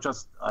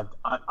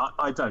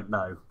don't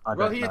know.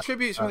 He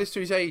attributes some of this to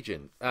his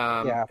agent.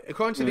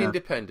 According to The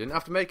Independent,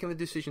 after making the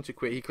decision to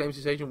quit, he claims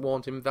his agent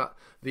warned him that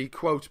the,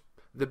 quote,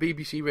 the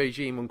BBC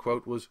regime,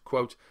 unquote, was,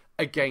 quote,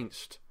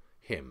 against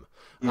him.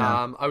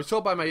 Yeah. I was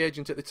told by my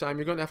agent at the time,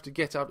 you're going to have to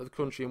get out of the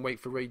country and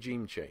wait for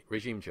regime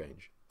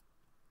change.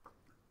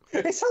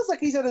 It sounds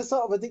like he's in a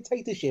sort of a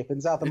dictatorship in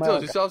South America.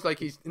 It does. It sounds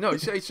like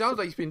it sounds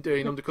like he's been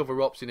doing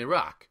undercover ops in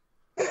Iraq,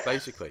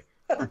 basically.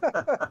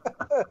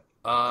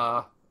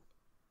 I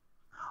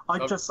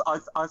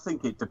I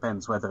think it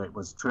depends whether it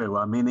was true.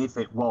 I mean, if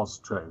it was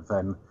true,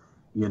 then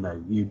you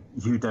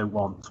don't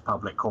want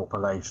public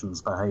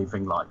corporations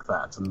behaving like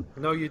that. And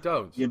no, you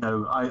don't.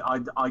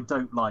 I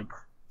don't like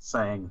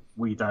saying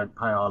we don't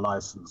pay our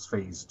license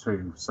fees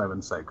to so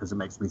and so, because it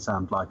makes me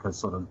sound like a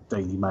sort of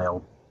Daily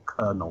Mail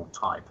colonel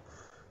type.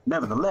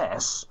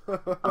 Nevertheless,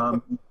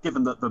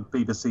 given that the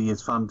BBC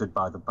is funded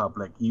by the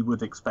public, you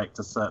would expect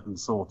a certain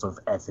sort of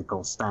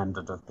ethical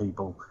standard of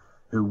people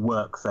who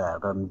work there,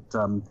 and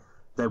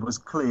there was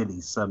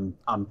clearly some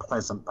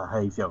unpleasant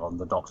behaviour on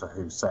the Doctor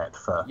Who set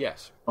for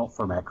not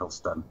from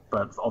Eccleston,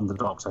 but on the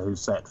Doctor Who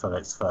set for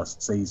its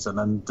first season,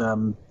 and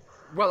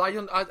well,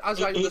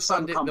 as I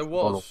understand it, there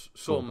was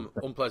some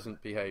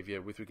unpleasant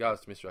behaviour with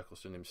regards to Mr.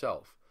 Eccleston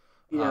himself,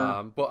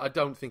 but I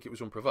don't think it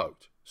was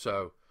unprovoked.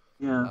 So.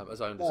 Yeah, as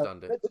I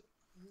understand it.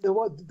 The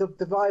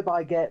vibe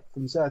I get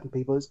from certain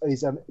people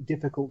is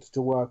difficult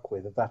to work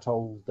with, of that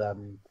old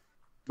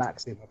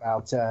maxim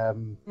about...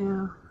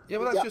 well,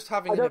 that's just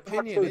having an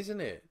opinion,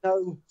 isn't it?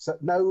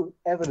 No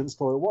evidence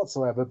for it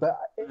whatsoever, but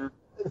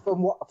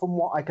from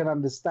what I can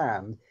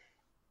understand,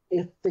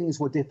 if things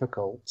were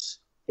difficult,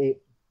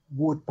 it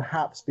would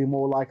perhaps be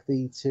more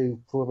likely to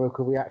provoke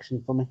a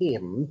reaction from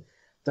him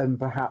than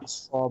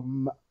perhaps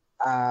from...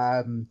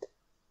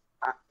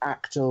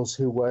 actors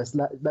who were,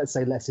 let's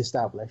say, less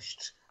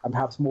established and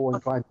perhaps more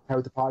inclined to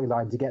toe the party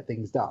line to get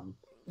things done.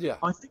 Yeah,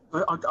 I think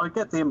I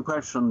get the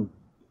impression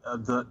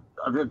that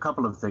a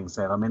couple of things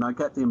there. I mean, I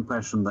get the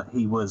impression that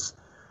he was,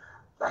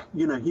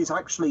 he's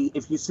actually,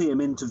 if you see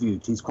him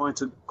interviewed, he's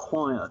quite a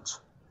quiet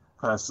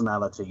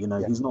personality.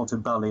 He's not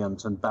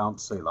ebullient and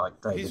bouncy like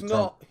David.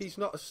 He's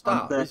not a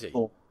star, is he?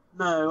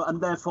 No,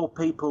 and therefore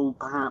people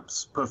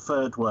perhaps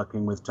preferred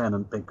working with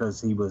Tennant because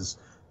he was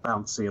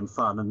bouncy and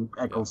fun, and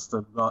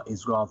Eccleston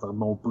is rather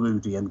more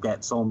broody and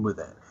gets on with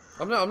it.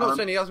 I'm not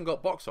saying he hasn't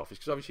got box office,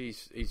 because obviously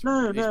he's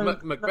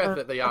Macbeth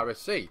at the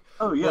RSC.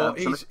 Oh yeah,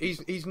 but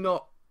he's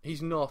not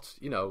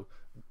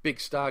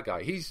big star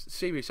guy. He's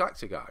serious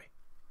actor guy.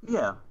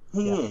 Yeah,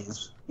 he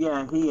is.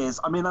 Yeah, he is.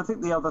 I mean, I think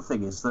the other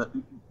thing is that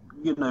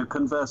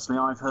conversely,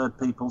 I've heard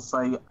people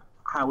say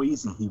how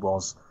easy he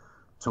was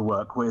to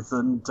work with,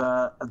 and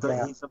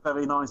that he's a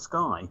very nice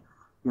guy.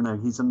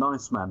 He's a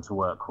nice man to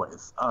work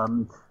with.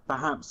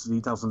 Perhaps he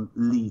doesn't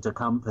lead a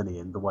company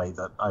in the way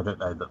that, I don't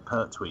know, that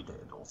Pertwee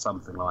did or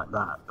something like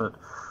that. But,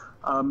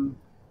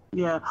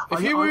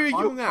 If you were a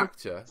young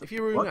actor,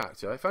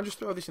 if I just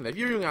throw this in there, if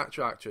you're a young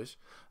actor, actress,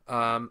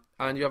 and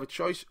you have a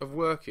choice of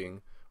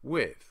working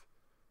with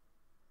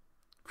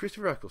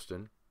Christopher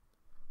Eccleston,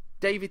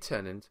 David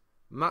Tennant,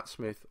 Matt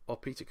Smith, or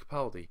Peter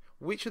Capaldi,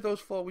 which of those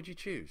four would you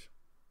choose?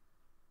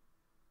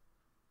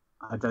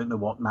 I don't know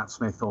what Matt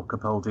Smith or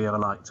Capaldi are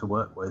like to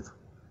work with.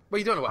 Well,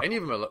 you don't know what any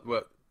of them are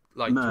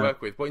to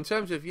work with, but in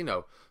terms of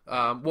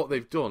what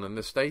they've done and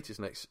the status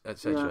and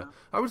etc.,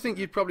 I would think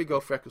you'd probably go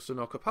for Eccleston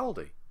or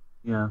Capaldi.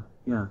 Yeah,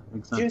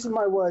 exactly.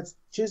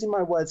 Choosing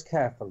my words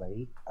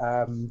carefully,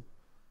 I'm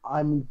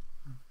going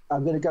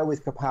to go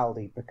with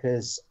Capaldi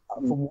because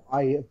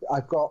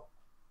I've got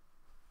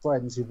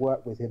friends who've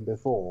worked with him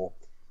before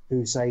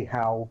who say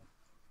how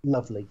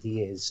lovely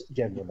he is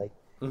generally,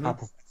 how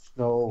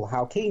professional,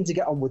 how keen to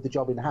get on with the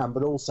job in hand,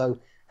 but also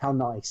how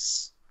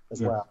nice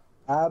as well.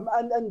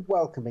 And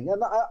welcoming,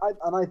 and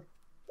I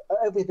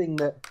everything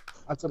that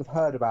I've sort of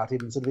heard about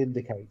him sort of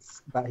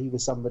indicates that he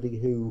was somebody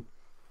who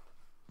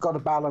got a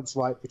balance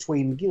right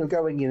between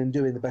going in and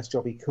doing the best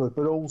job he could,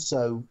 but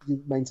also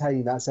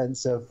maintaining that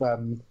sense of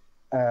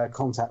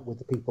contact with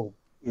the people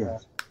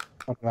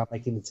about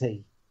making the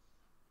tea.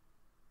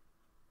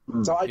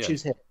 So I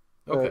choose him.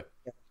 Okay.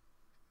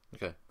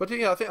 Okay, but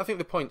I think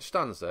the point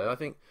stands there. I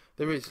think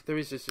there is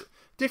this.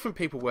 Different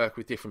people work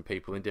with different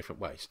people in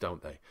different ways,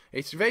 don't they?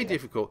 It's very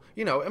difficult.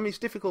 It's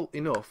difficult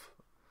enough.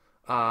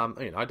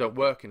 I don't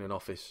work in an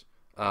office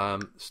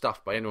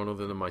staffed by anyone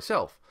other than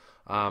myself,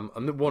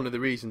 and one of the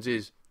reasons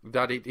is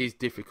that it is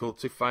difficult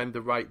to find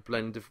the right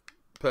blend of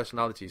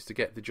personalities to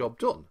get the job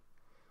done.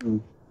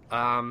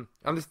 And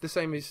the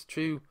same is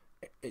true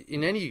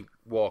in any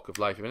walk of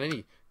life, in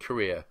any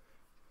career.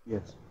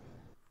 Yes.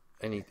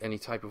 Any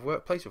type of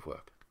work, place of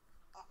work.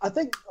 I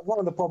think one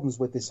of the problems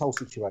with this whole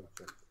situation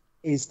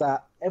is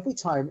that every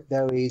time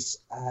there is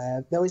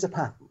a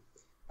pattern,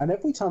 and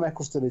every time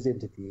Eccleston is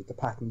interviewed, the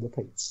pattern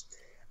repeats.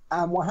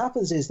 And what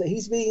happens is that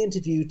he's being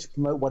interviewed to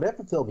promote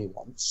whatever film he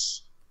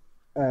wants,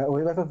 or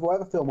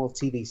whatever film or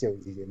TV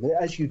series he's in,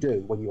 as you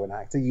do when you're an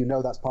actor.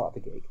 That's part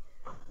of the gig.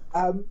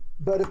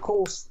 But of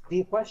course,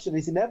 the question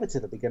is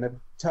inevitably going to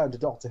turn to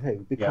Doctor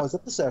Who because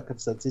of the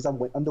circumstances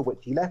under which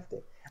he left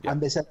it, and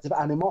the sense of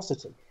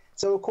animosity.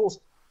 So, of course,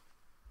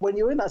 when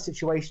you're in that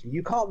situation,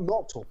 you can't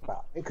not talk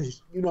about it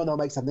because they'll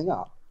make something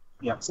up.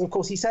 Yeah. So, of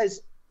course, he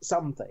says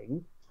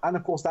something, and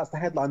of course, that's the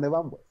headline they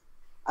run with.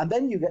 And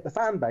then you get the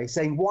fan base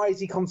saying, why is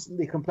he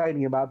constantly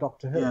complaining about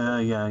Doctor Who?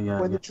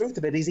 Yeah. When the truth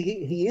of it is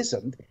he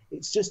isn't.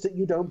 It's just that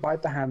you don't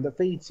bite the hand that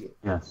feeds you.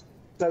 Yes.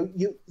 So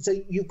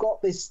you've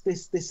got this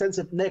sense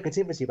of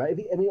negativity about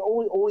it.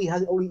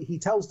 All he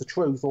tells the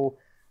truth or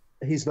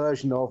his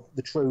version of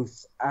the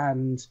truth,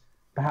 and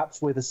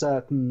perhaps with a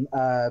certain.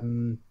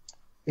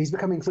 He's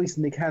become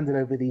increasingly candid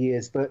over the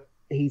years, but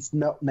he's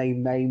not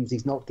named names.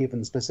 He's not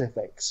given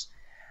specifics.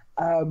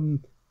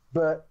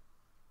 But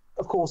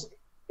of course,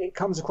 it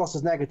comes across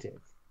as negative.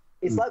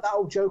 It's like that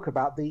old joke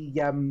about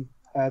the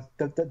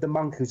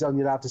monk who's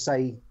only allowed to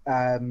say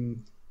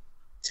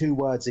 2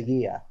 words a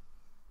year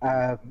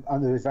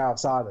under his vow of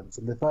silence.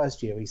 And the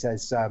first year he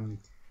says,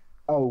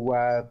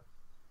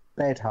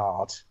 bed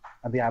hard.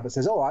 And the abbot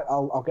says, all right,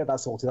 I'll get that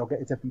sorted. I'll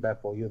get a different bed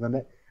for you. And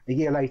then a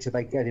year later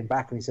they get him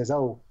back and he says,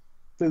 oh,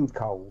 food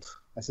cold.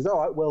 I says, all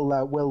right, we'll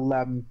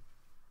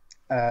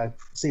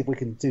see if we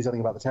can do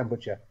something about the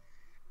temperature.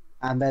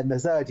 And then the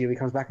third year he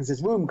comes back and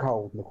says, room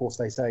cold. And of course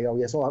they say, oh,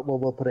 yes, all right, well,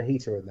 we'll put a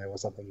heater in there or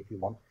something if you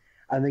want.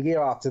 And the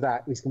year after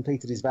that, he's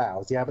completed his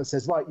vows. The abbot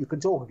says, right, you can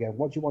talk again.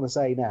 What do you want to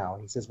say now?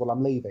 And he says, well,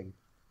 I'm leaving.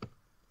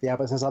 The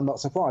abbot says, I'm not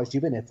surprised.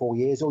 You've been here 4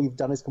 years. All you've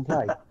done is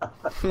complain.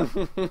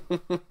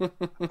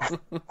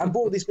 And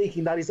broadly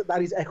speaking, that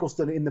is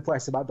Eccleston in the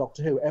press about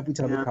Doctor Who. Every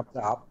time it comes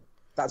up,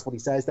 that's what he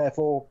says.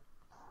 Therefore,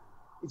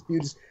 it's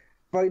viewed as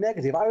very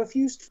negative. I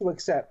refuse to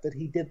accept that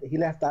he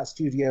left that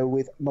studio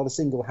with not a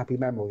single happy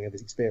memory of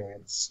his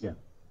experience. Yeah.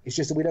 It's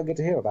just that we don't get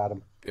to hear about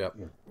him. Yeah.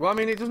 Well, I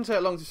mean, it doesn't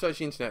take long to search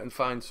the internet and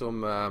find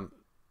some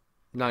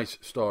nice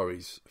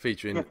stories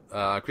featuring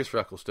Christopher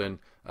Eccleston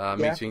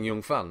meeting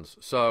young fans.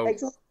 So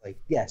exactly.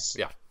 Yes.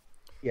 Yeah.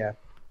 Yeah.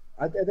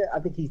 I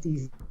think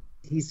he's.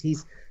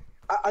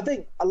 I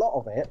think a lot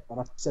of it, and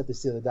I said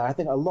this the other day. I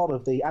think a lot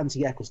of the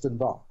anti-Eccleston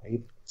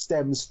vibe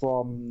stems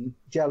from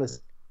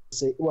jealousy.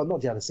 Well,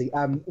 not jealousy,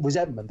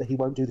 resentment that he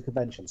won't do the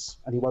conventions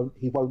and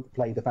he won't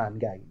play the fan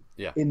game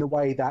in the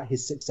way that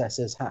his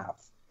successors have.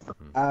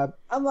 And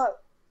that,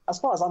 as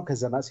far as I'm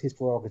concerned, that's his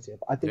prerogative.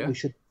 I think we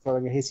should be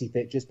throwing a hissy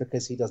fit just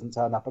because he doesn't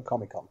turn up at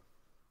Comic-Con.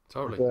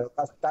 Totally.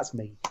 That's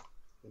me.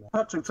 You know.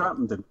 Patrick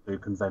Troughton didn't do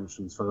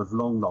conventions for a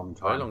long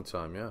time. Very long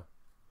time, yeah.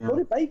 What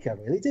did Baker,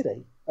 really, did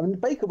he? I mean,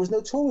 Baker was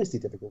notoriously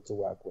difficult to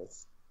work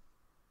with.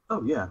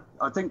 Oh, yeah.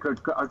 I think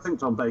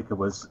Tom Baker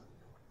was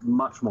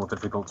much more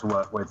difficult to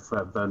work with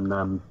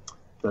than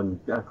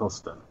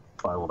Eccleston,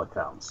 by all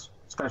accounts,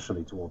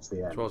 especially towards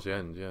the end. Towards the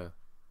end, yeah.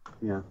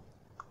 Yeah.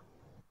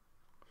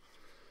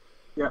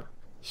 Yeah.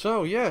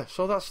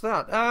 So that's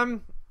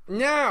that.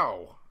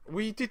 Now,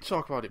 we did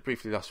talk about it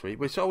briefly last week,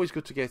 but it's always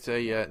good to get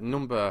a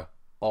number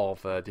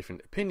of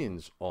different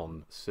opinions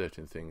on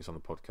certain things on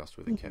the podcast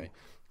with a K.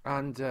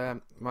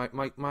 And my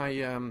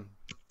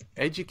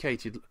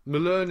educated,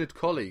 learned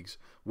colleagues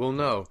will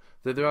know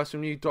that there are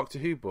some new Doctor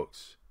Who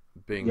books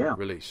being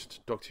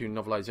released, Doctor Who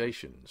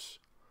novelizations,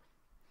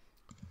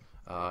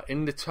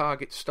 in the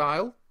Target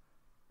style.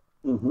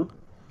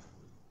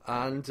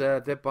 And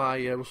they're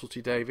by Russell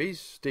T Davies,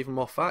 Stephen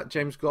Moffat,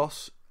 James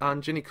Goss,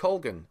 and Jenny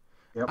Colgan.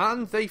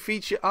 And they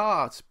feature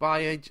art by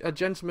a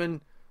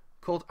gentleman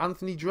called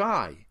Anthony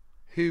Dry,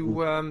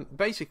 who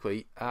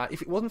basically,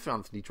 if it wasn't for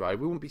Anthony Dry,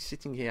 we wouldn't be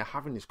sitting here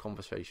having this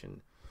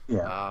conversation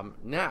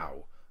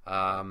now,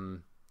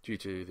 due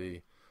to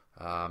the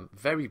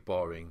very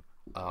boring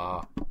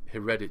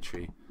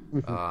hereditary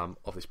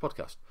of this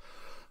podcast,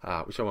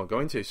 which I won't go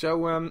into.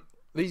 So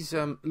these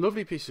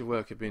lovely pieces of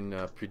work have been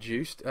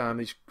produced.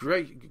 These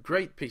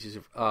great pieces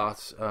of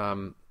art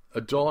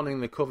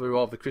adorning the cover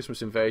of The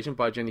Christmas Invasion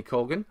by Jenny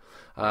Colgan,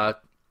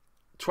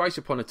 Twice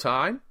Upon a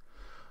Time,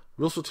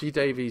 Russell T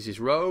Davies' is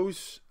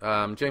Rose,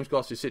 James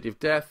Goss' City of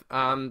Death,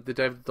 and the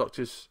Day of the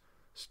Doctor's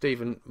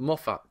Stephen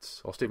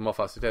Moffat's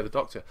The Day of the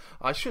Doctor.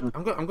 I'm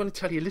going to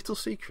tell you a little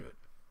secret.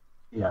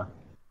 Yeah.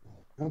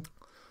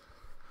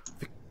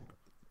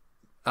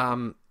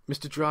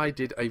 Mr. Dry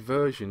did a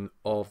version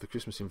of the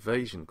Christmas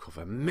Invasion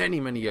cover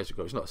many years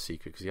ago. It's not a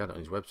secret because he had it on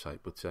his website,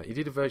 but he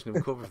did a version of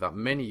the cover of that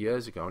many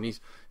years ago, and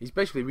he's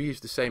basically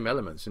reused the same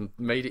elements and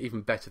made it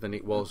even better than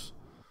it was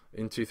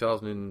in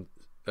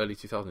early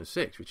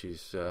 2006, which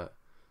is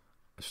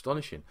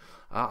astonishing.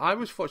 I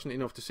was fortunate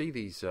enough to see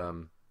these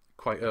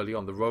quite early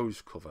on. The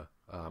Rose cover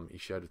he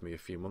shared with me a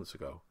few months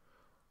ago.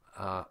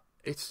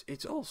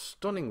 It's all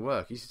stunning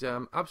work. He's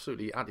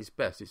absolutely at his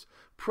best. It's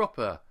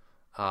proper.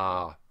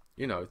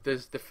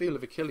 There's the feel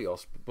of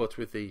Achilles, but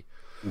with the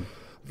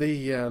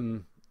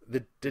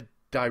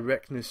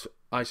directness,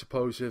 I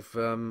suppose, of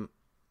the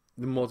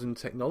modern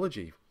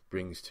technology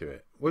brings to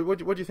it. What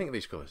do you think of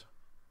these colours?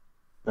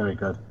 Very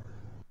good.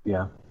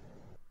 Yeah.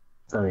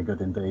 Very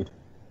good indeed.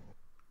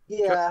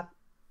 Yeah,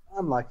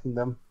 I'm liking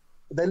them.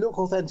 They look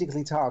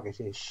authentically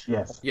Target-ish.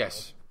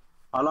 Yes.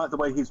 I like the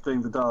way he's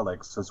doing the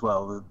Daleks as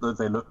well.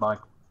 They look like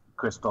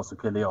Christos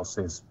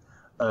Achilleos'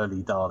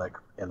 early Dalek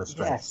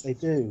illustration. Yes, they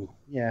do.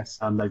 Yes.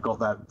 And they've got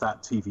that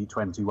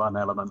TV21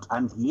 element,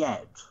 and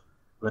yet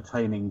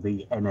retaining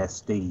the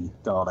NSD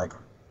Dalek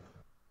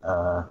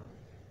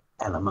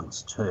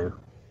elements too.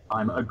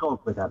 I'm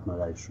agog with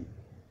admiration.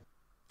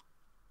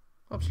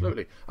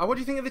 Absolutely. And what do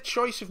you think of the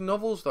choice of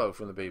novels, though,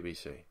 from the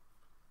BBC?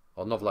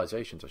 Or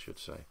novelisations, I should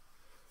say.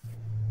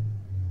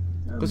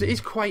 Because it is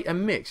quite a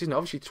mix, isn't it?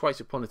 Obviously, Twice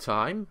Upon a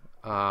Time,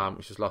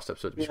 which is the last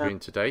episode to be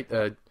screened to date.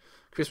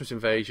 Christmas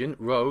Invasion,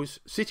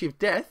 Rose, City of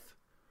Death,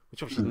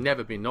 which obviously has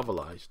never been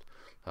novelised,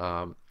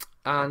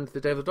 and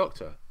The Day of the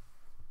Doctor.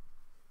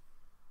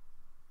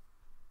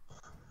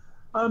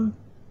 I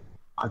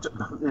don't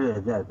know.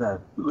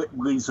 They're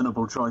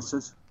reasonable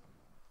choices.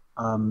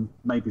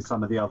 Maybe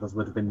some of the others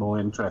would have been more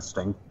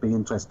interesting. Be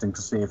interesting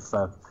to see if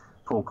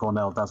Paul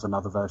Cornell does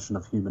another version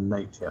of Human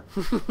Nature.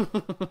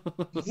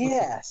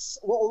 Yes.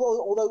 Well,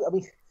 although, I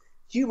mean,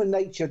 Human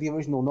Nature, the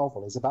original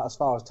novel, is about as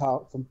far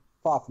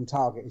from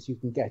Target as you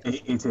can get.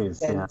 It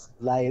is, yeah.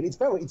 Layered. It's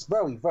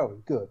very, very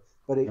good.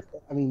 But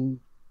I mean,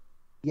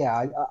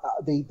 yeah,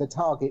 the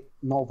Target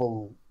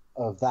novel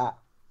of that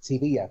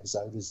TV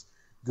episode, as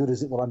good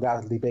as it will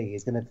undoubtedly be,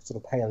 is going to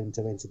sort of pale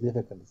into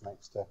insignificance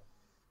next to.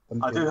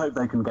 I do hope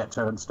they can get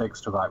Terence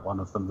Dix to write one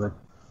of them.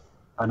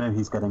 I know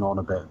he's getting on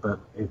a bit, but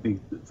it'd be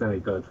very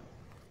good.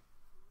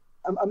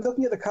 I'm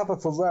looking at the cover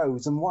for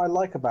Rose, and what I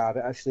like about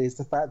it actually is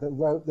the fact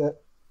that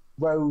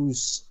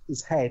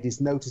Rose's head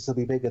is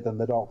noticeably bigger than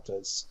the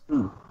Doctor's.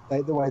 The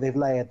way they've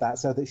layered that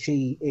so that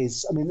she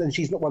is, I mean, and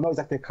she's not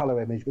exactly a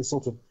colour image, but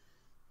sort of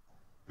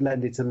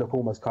blended to look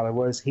almost colour,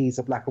 whereas he's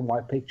a black and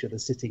white picture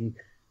that's sitting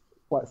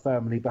quite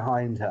firmly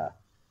behind her,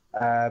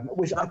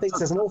 which I think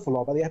says an awful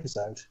lot about the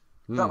episode.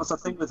 That was the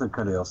thing with the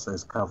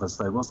Kalios's covers,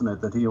 though, wasn't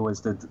it? That he always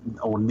did,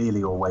 or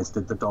nearly always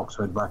did, the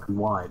Doctor in black and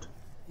white.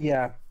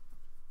 Yeah.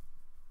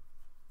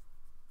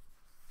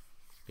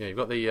 Yeah, you've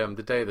got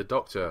the Day of the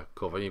Doctor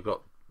cover. You've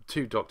got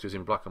two Doctors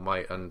in black and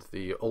white, and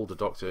the older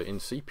Doctor in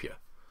sepia.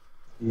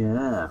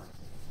 Yeah,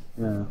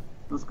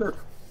 that's good.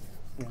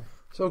 Yeah.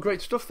 So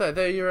great stuff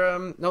there.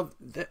 I'm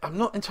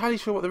not entirely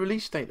sure what the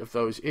release date of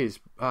those is.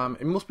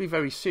 It must be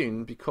very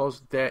soon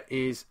because there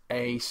is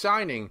a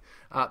signing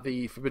at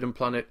the Forbidden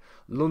Planet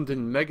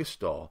London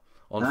Megastore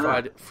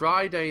on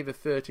Friday the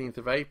 13th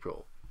of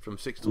April from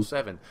 6 till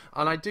 7.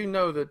 And I do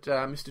know that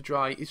Mr.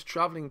 Dry is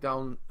travelling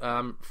down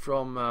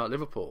from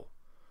Liverpool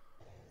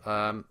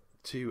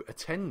to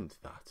attend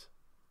that.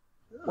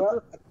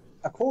 Well,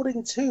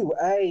 according to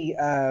a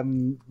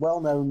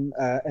well-known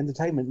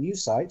entertainment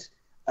news site,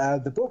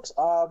 the books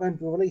are going to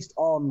be released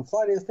on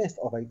Friday the 5th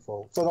of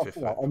April. So not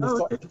on the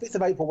 5th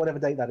of April, whatever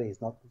date that is.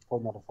 It's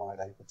probably not a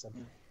Friday, but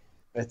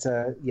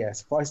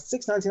yes, by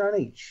 $6.99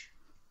 each.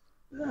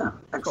 Yeah,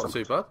 not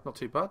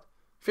too bad.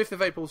 5th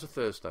of April is a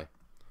Thursday.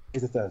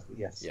 It's a Thursday,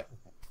 yes. Yeah.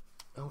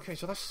 Okay,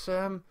 so that's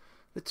the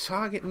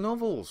Target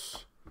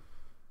novels,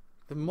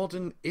 the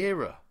modern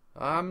era.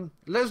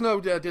 Let us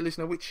know, dear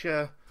listener, which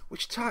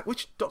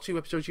Doctor Who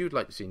episodes you'd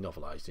like to see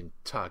novelised in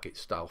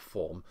Target-style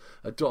form,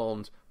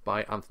 adorned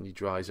by Anthony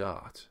Dry's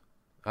art.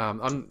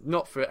 I'm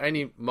not for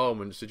any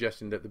moment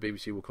suggesting that the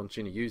BBC will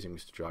continue using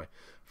Mr. Dry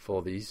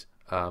for these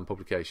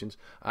publications,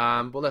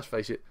 but let's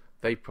face it,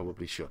 they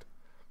probably should.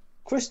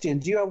 Christian,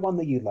 do you have one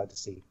that you'd like to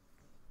see?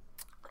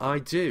 I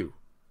do.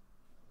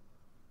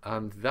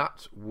 And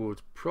that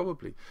would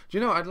probably... Do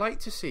you know, I'd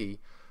like to see...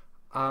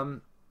 I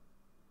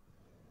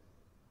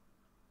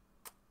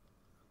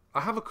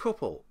have a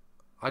couple.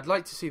 I'd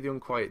like to see The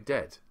Unquiet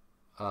Dead.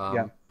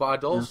 But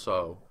I'd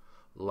also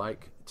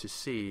like to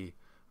see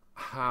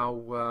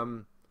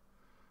how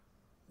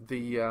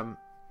the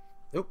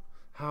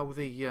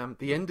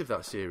end of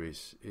that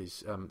series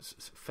is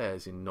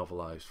fares in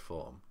novelised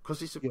form,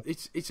 because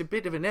it's a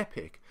bit of an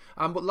epic,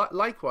 but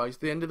likewise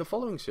the end of the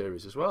following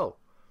series as well.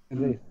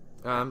 Indeed.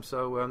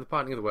 So the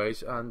Parting of the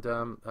Ways and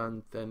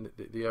then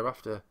the year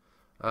after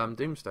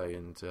Doomsday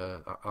and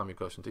Army of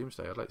Ghosts and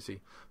Doomsday. I'd like to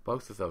see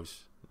both of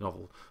those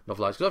novelised,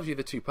 because obviously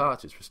the two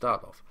parters for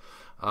start off.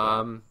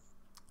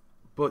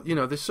 But, you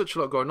know, there's such a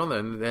lot going on there,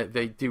 and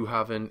they do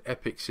have an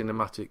epic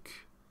cinematic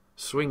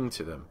swing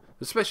to them,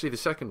 especially the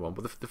second one.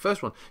 But the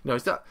first one, you know,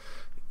 is that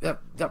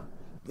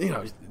you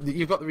know,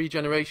 you've got the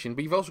regeneration,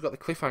 but you've also got the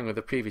cliffhanger of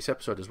the previous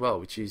episode as well,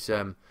 which is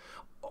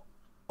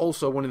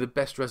also one of the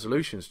best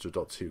resolutions to a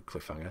Doctor Who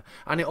cliffhanger.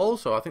 And it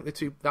also, I think that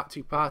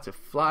two-parter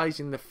flies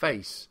in the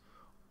face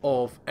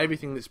of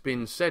everything that's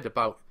been said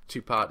about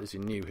two-parters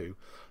in New Who,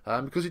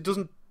 because it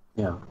doesn't.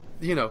 Yeah.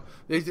 You know,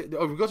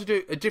 we've got to do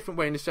it a different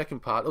way in the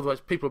second part, otherwise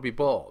people will be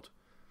bored.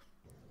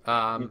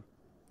 You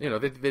know,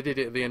 they did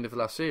it at the end of the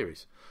last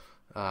series.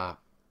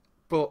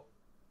 But,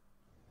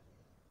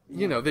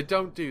 you know, they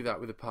don't do that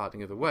with the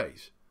Parting of the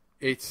Ways.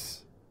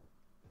 It's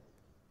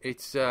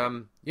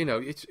you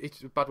know, it's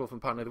Bad Wolf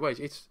and Parting of the Ways.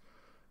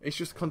 It's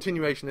just a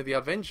continuation of the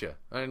adventure,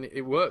 and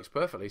it works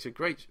perfectly. It's a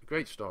great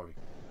story.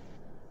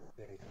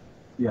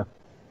 Yeah.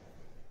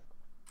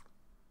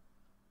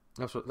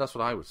 That's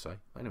what I would say.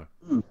 Anyway.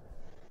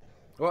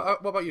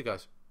 What about you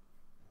guys?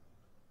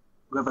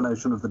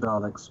 Revelation of the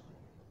Daleks.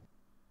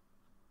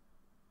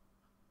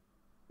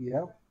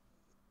 Yeah.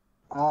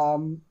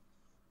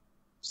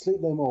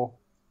 Sleep No More.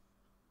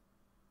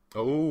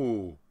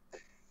 Oh.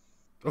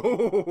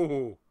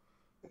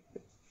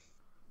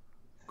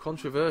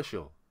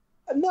 Controversial.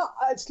 No,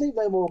 Sleep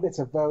No More gets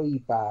a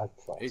very bad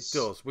press. It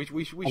does.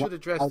 We should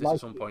address this at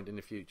some point in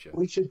the future.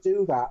 We should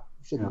do that,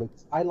 shouldn't we?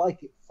 I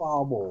like it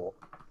far more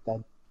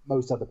than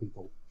most other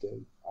people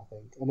do, I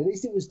think. And at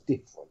least it was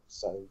different,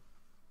 so,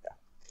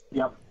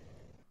 yeah. Yep.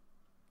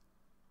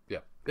 Yeah.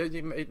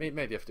 It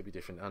may have to be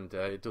different, and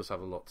it does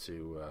have a lot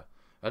to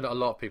And a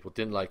lot of people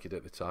didn't like it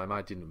at the time.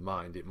 I didn't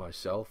mind it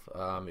myself.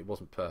 It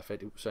wasn't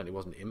perfect. It certainly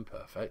wasn't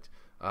imperfect.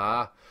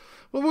 Well,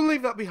 we'll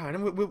leave that behind,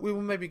 and we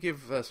will maybe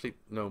give Sleep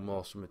No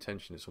More some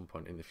attention at some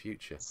point in the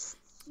future.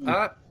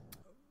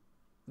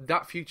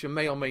 That future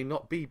may or may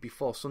not be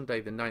before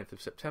Sunday the 9th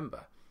of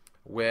September,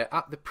 where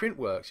at the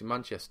Printworks in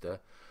Manchester,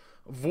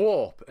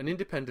 VworpCon, an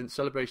independent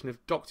celebration of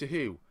Doctor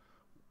Who,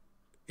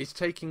 is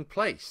taking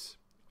place.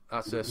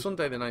 That's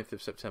Sunday the 9th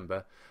of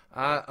September.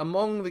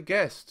 Among the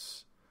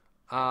guests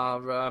are,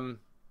 Paul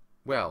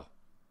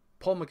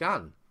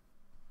McGann,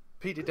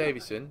 Peter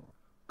Davison,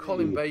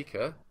 Colin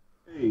Baker.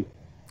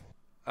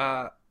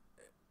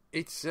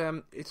 It's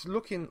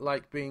looking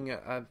like being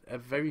a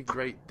very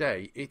great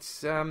day.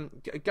 It's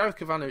Gareth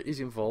Kavanagh is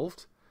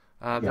involved.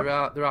 There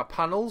are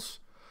panels,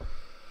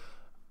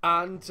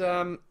 and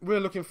we're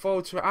looking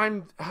forward to it.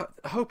 I'm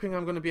hoping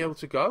I'm going to be able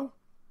to go.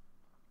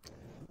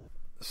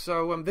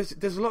 So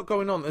there's a lot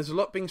going on. There's a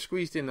lot being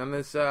squeezed in, and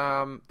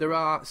there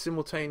are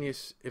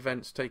simultaneous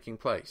events taking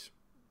place.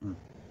 And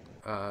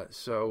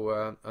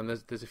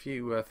there's a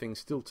few things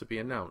still to be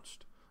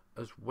announced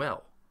as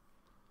well.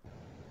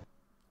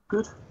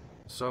 Good.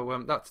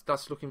 So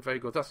that's looking very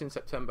good. That's in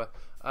September.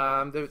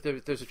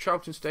 There's a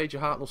Troughton stage, a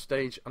Hartnell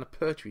stage, and a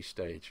Pertwee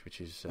stage,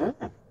 which is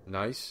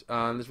nice.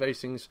 And there's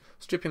various things: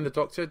 Stripping the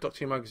Doctor,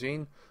 Doctor Who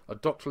magazine, A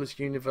Doctorless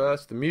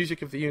Universe, The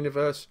Music of the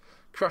Universe,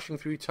 Crashing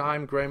Through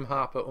Time, Graham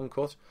Harper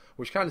Uncut,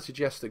 which kind of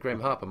suggests that Graham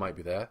Harper might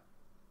be there.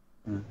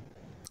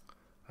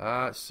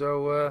 Yeah,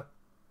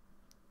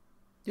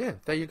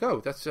 there you go.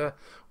 That's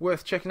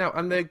worth checking out.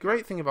 And the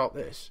great thing about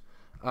this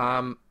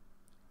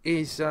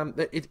is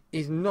that it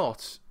is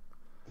not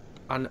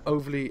an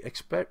overly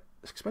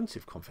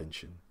expensive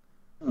convention.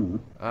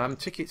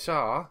 Tickets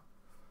are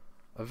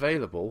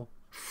available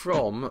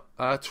from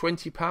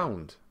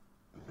 £20.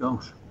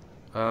 Gosh.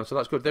 So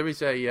that's good. There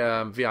is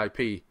a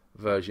VIP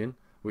version,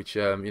 which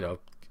a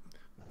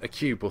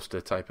queue buster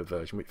type of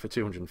version for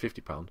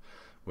 £250,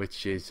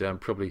 which is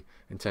probably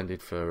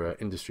intended for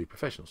industry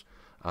professionals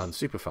and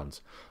super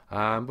fans.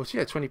 But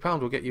yeah, £20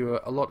 will get you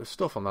a lot of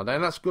stuff on that day,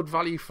 and that's good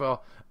value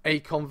for a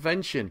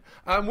convention.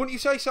 Wouldn't you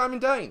say, Simon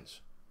Daines?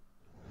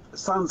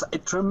 Sounds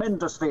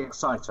tremendously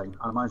exciting.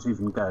 I might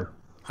even go.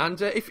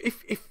 And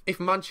if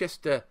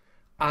Manchester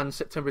and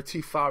September are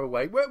too far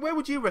away, where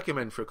would you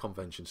recommend for a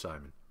convention,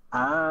 Simon?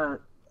 Oh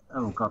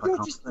God, You're I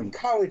can't just think.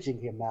 encouraging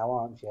him now,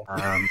 aren't you?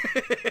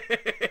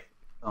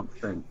 Can't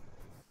think.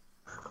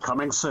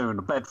 Coming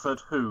soon,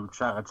 Bedford Who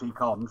Charity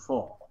Con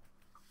 4.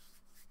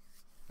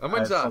 And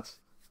when's that?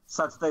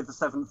 Saturday the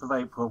 7th of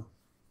April.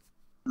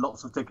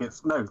 Lots of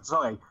tickets. No,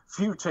 sorry,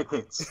 few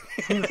tickets.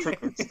 Few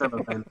tickets still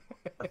available.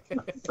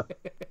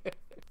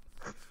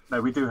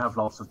 No, we do have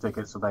lots of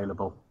tickets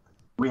available.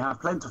 We have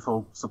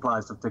plentiful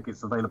supplies of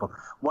tickets available.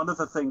 One of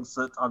the things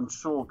that I'm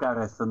sure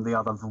Gareth and the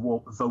other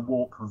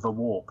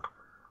VworpCon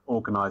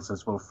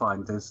organisers will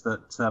find is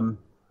that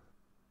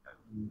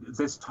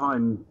this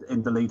time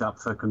in the lead up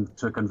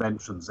to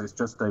conventions, it's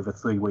just over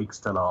 3 weeks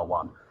till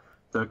R1,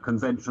 the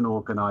convention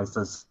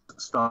organisers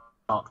start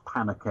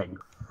panicking.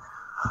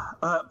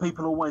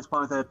 People always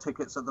buy their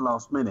tickets at the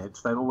last minute.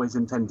 They're always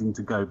intending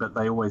to go, but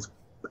they always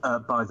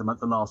buy them at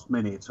the last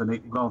minute, and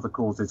it rather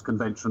causes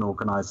convention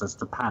organisers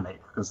to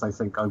panic because they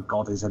think, oh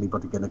God, is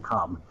anybody going to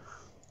come?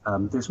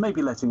 This may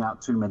be letting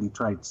out too many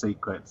trade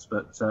secrets,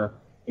 but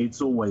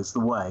it's always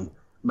the way.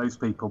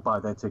 Most people buy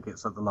their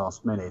tickets at the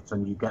last minute,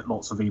 and you get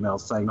lots of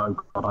emails saying, oh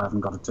God, I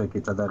haven't got a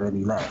ticket, are there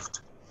any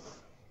left?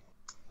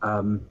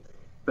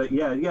 But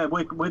yeah,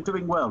 we're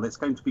doing well. It's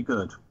going to be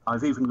good.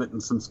 I've even written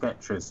some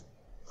sketches.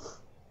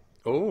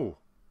 Oh.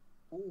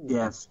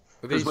 Yes.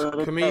 Are these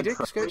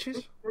comedic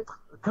sketches?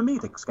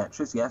 Comedic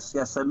sketches, yes.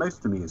 They're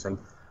most amusing.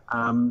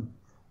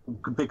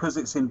 Because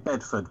it's in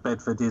Bedford.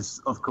 Bedford is,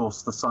 of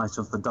course, the site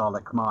of the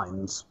Dalek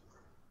mines.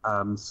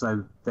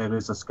 So there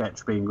is a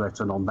sketch being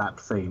written on that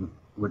theme,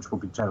 which will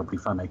be terribly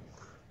funny,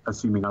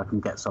 assuming I can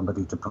get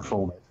somebody to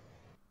perform it.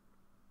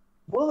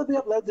 Will they be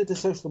uploaded to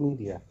social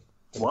media?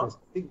 What?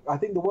 I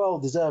think the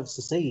world deserves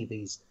to see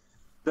these.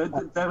 There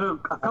are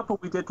a couple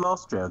we did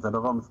last year that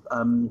are on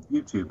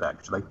YouTube,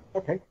 actually.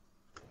 Okay.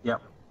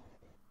 Yep.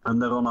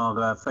 And they're on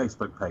our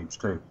Facebook page,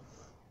 too.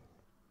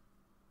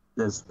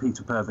 There's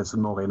Peter Purvis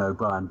and Maureen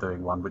O'Brien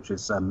doing one, which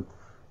is...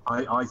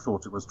 I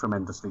thought it was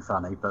tremendously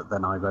funny, but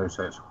then I wrote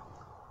it.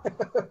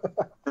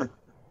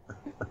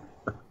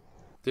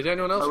 Did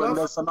anyone else laugh?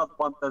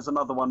 There's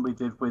another one we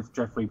did with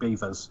Geoffrey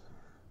Beavers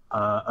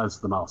as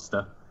the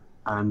master,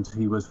 and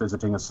he was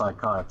visiting a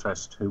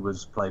psychiatrist who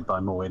was played by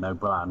Maureen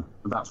O'Brien.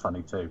 That's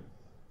funny too.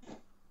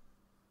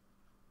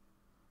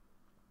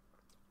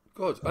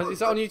 Good. Is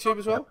that on YouTube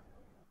as well?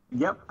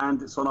 Yep,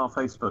 and it's on our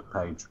Facebook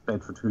page,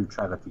 Bedford Who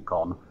Charity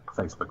Con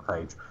Facebook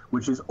page,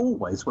 which is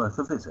always worth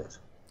a visit.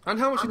 And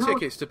how much are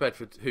tickets to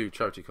Bedford Who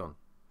Charity Con?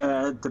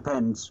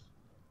 Depends.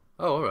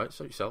 Oh, all right.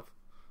 Suit yourself.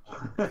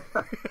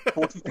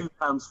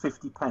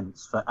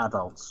 £42.50 for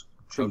adults.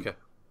 Cheap. Okay.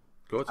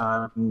 Good.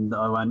 And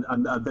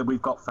then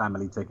we've got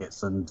family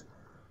tickets and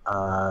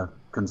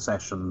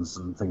concessions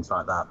and things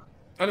like that.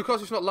 And of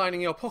course, it's not lining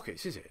your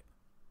pockets, is it?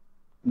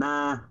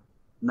 Nah.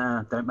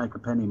 Nah, don't make a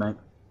penny, mate.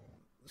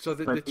 So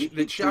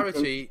the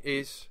charity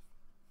is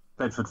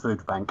Bedford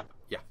Food Bank.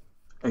 Yeah.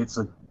 It's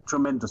a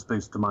tremendous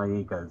boost to my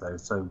ego, though.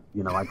 So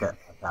I get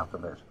out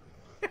of it.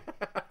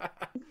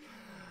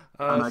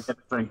 And I get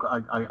to drink.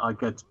 I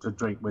get to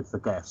drink with the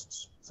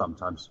guests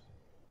sometimes.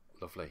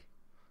 Lovely.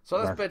 So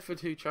that's Bedford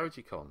Who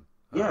Charity Con.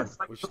 Yes,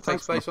 which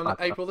takes place on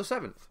April the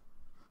 7th.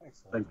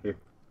 Excellent. Thank you.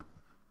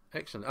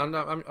 Excellent. And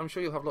I'm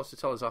sure you'll have lots to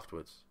tell us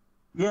afterwards.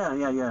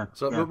 Yeah.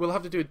 So we'll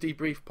have to do a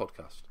debrief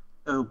podcast.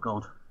 Oh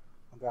God.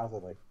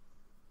 Undoubtedly.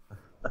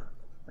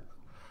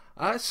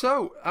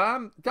 So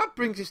that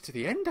brings us to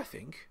the end, I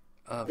think,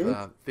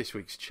 of this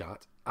week's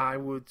chat. I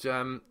would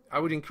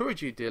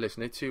encourage you, dear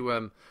listener,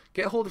 to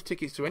get hold of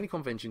tickets to any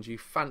conventions you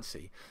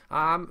fancy.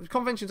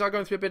 Conventions are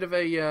going through a bit of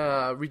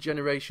a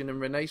regeneration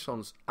and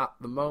renaissance at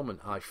the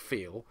moment, I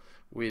feel,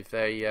 with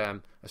a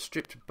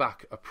stripped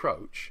back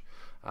approach.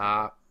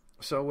 Check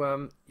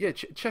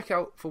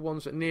out for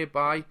ones that are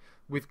nearby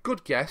with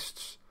good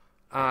guests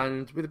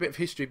and with a bit of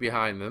history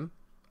behind them.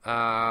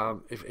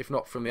 If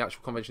not from the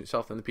actual convention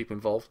itself, then the people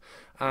involved,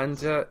 and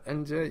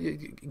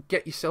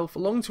get yourself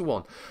along to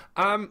one.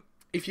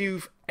 If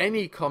you've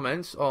any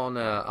comments on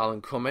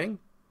Alan Cumming,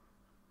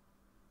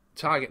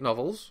 Target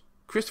novels,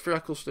 Christopher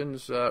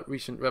Eccleston's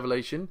recent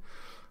revelation,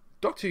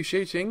 Doctor Who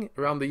shooting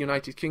around the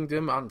United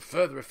Kingdom and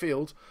further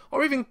afield,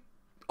 or even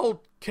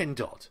old Ken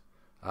Dodd,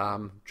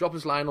 drop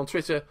us a line on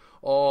Twitter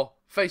or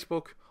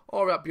Facebook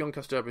or at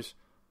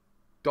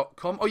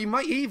beyondcasterburus.com, or you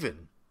might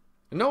even,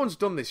 and no one's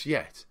done this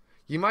yet,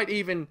 you might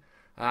even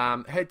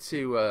head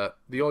to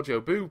the Audio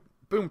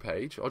Boom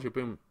page,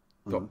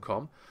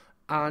 audioboom.com,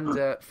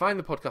 and find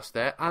the podcast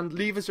there and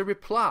leave us a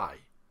reply,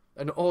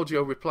 an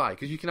audio reply,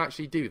 because you can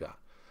actually do that.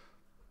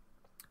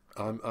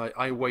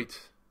 I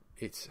wait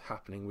it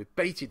happening with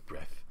bated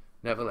breath,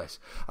 nevertheless.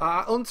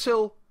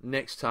 Until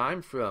next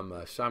time,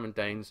 from Simon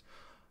Daines,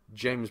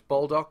 James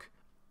Baldock,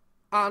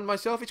 and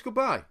myself, it's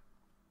goodbye.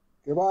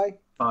 Goodbye.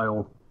 Bye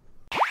all.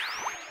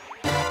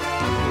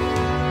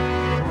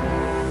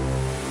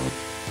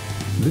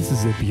 This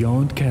is a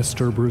Beyond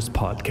Casterburus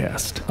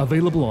podcast,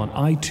 available on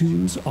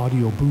iTunes,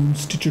 Audio Boom,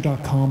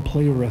 Stitcher.com,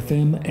 Player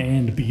FM,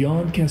 and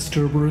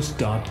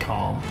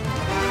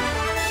BeyondCasterburus.com.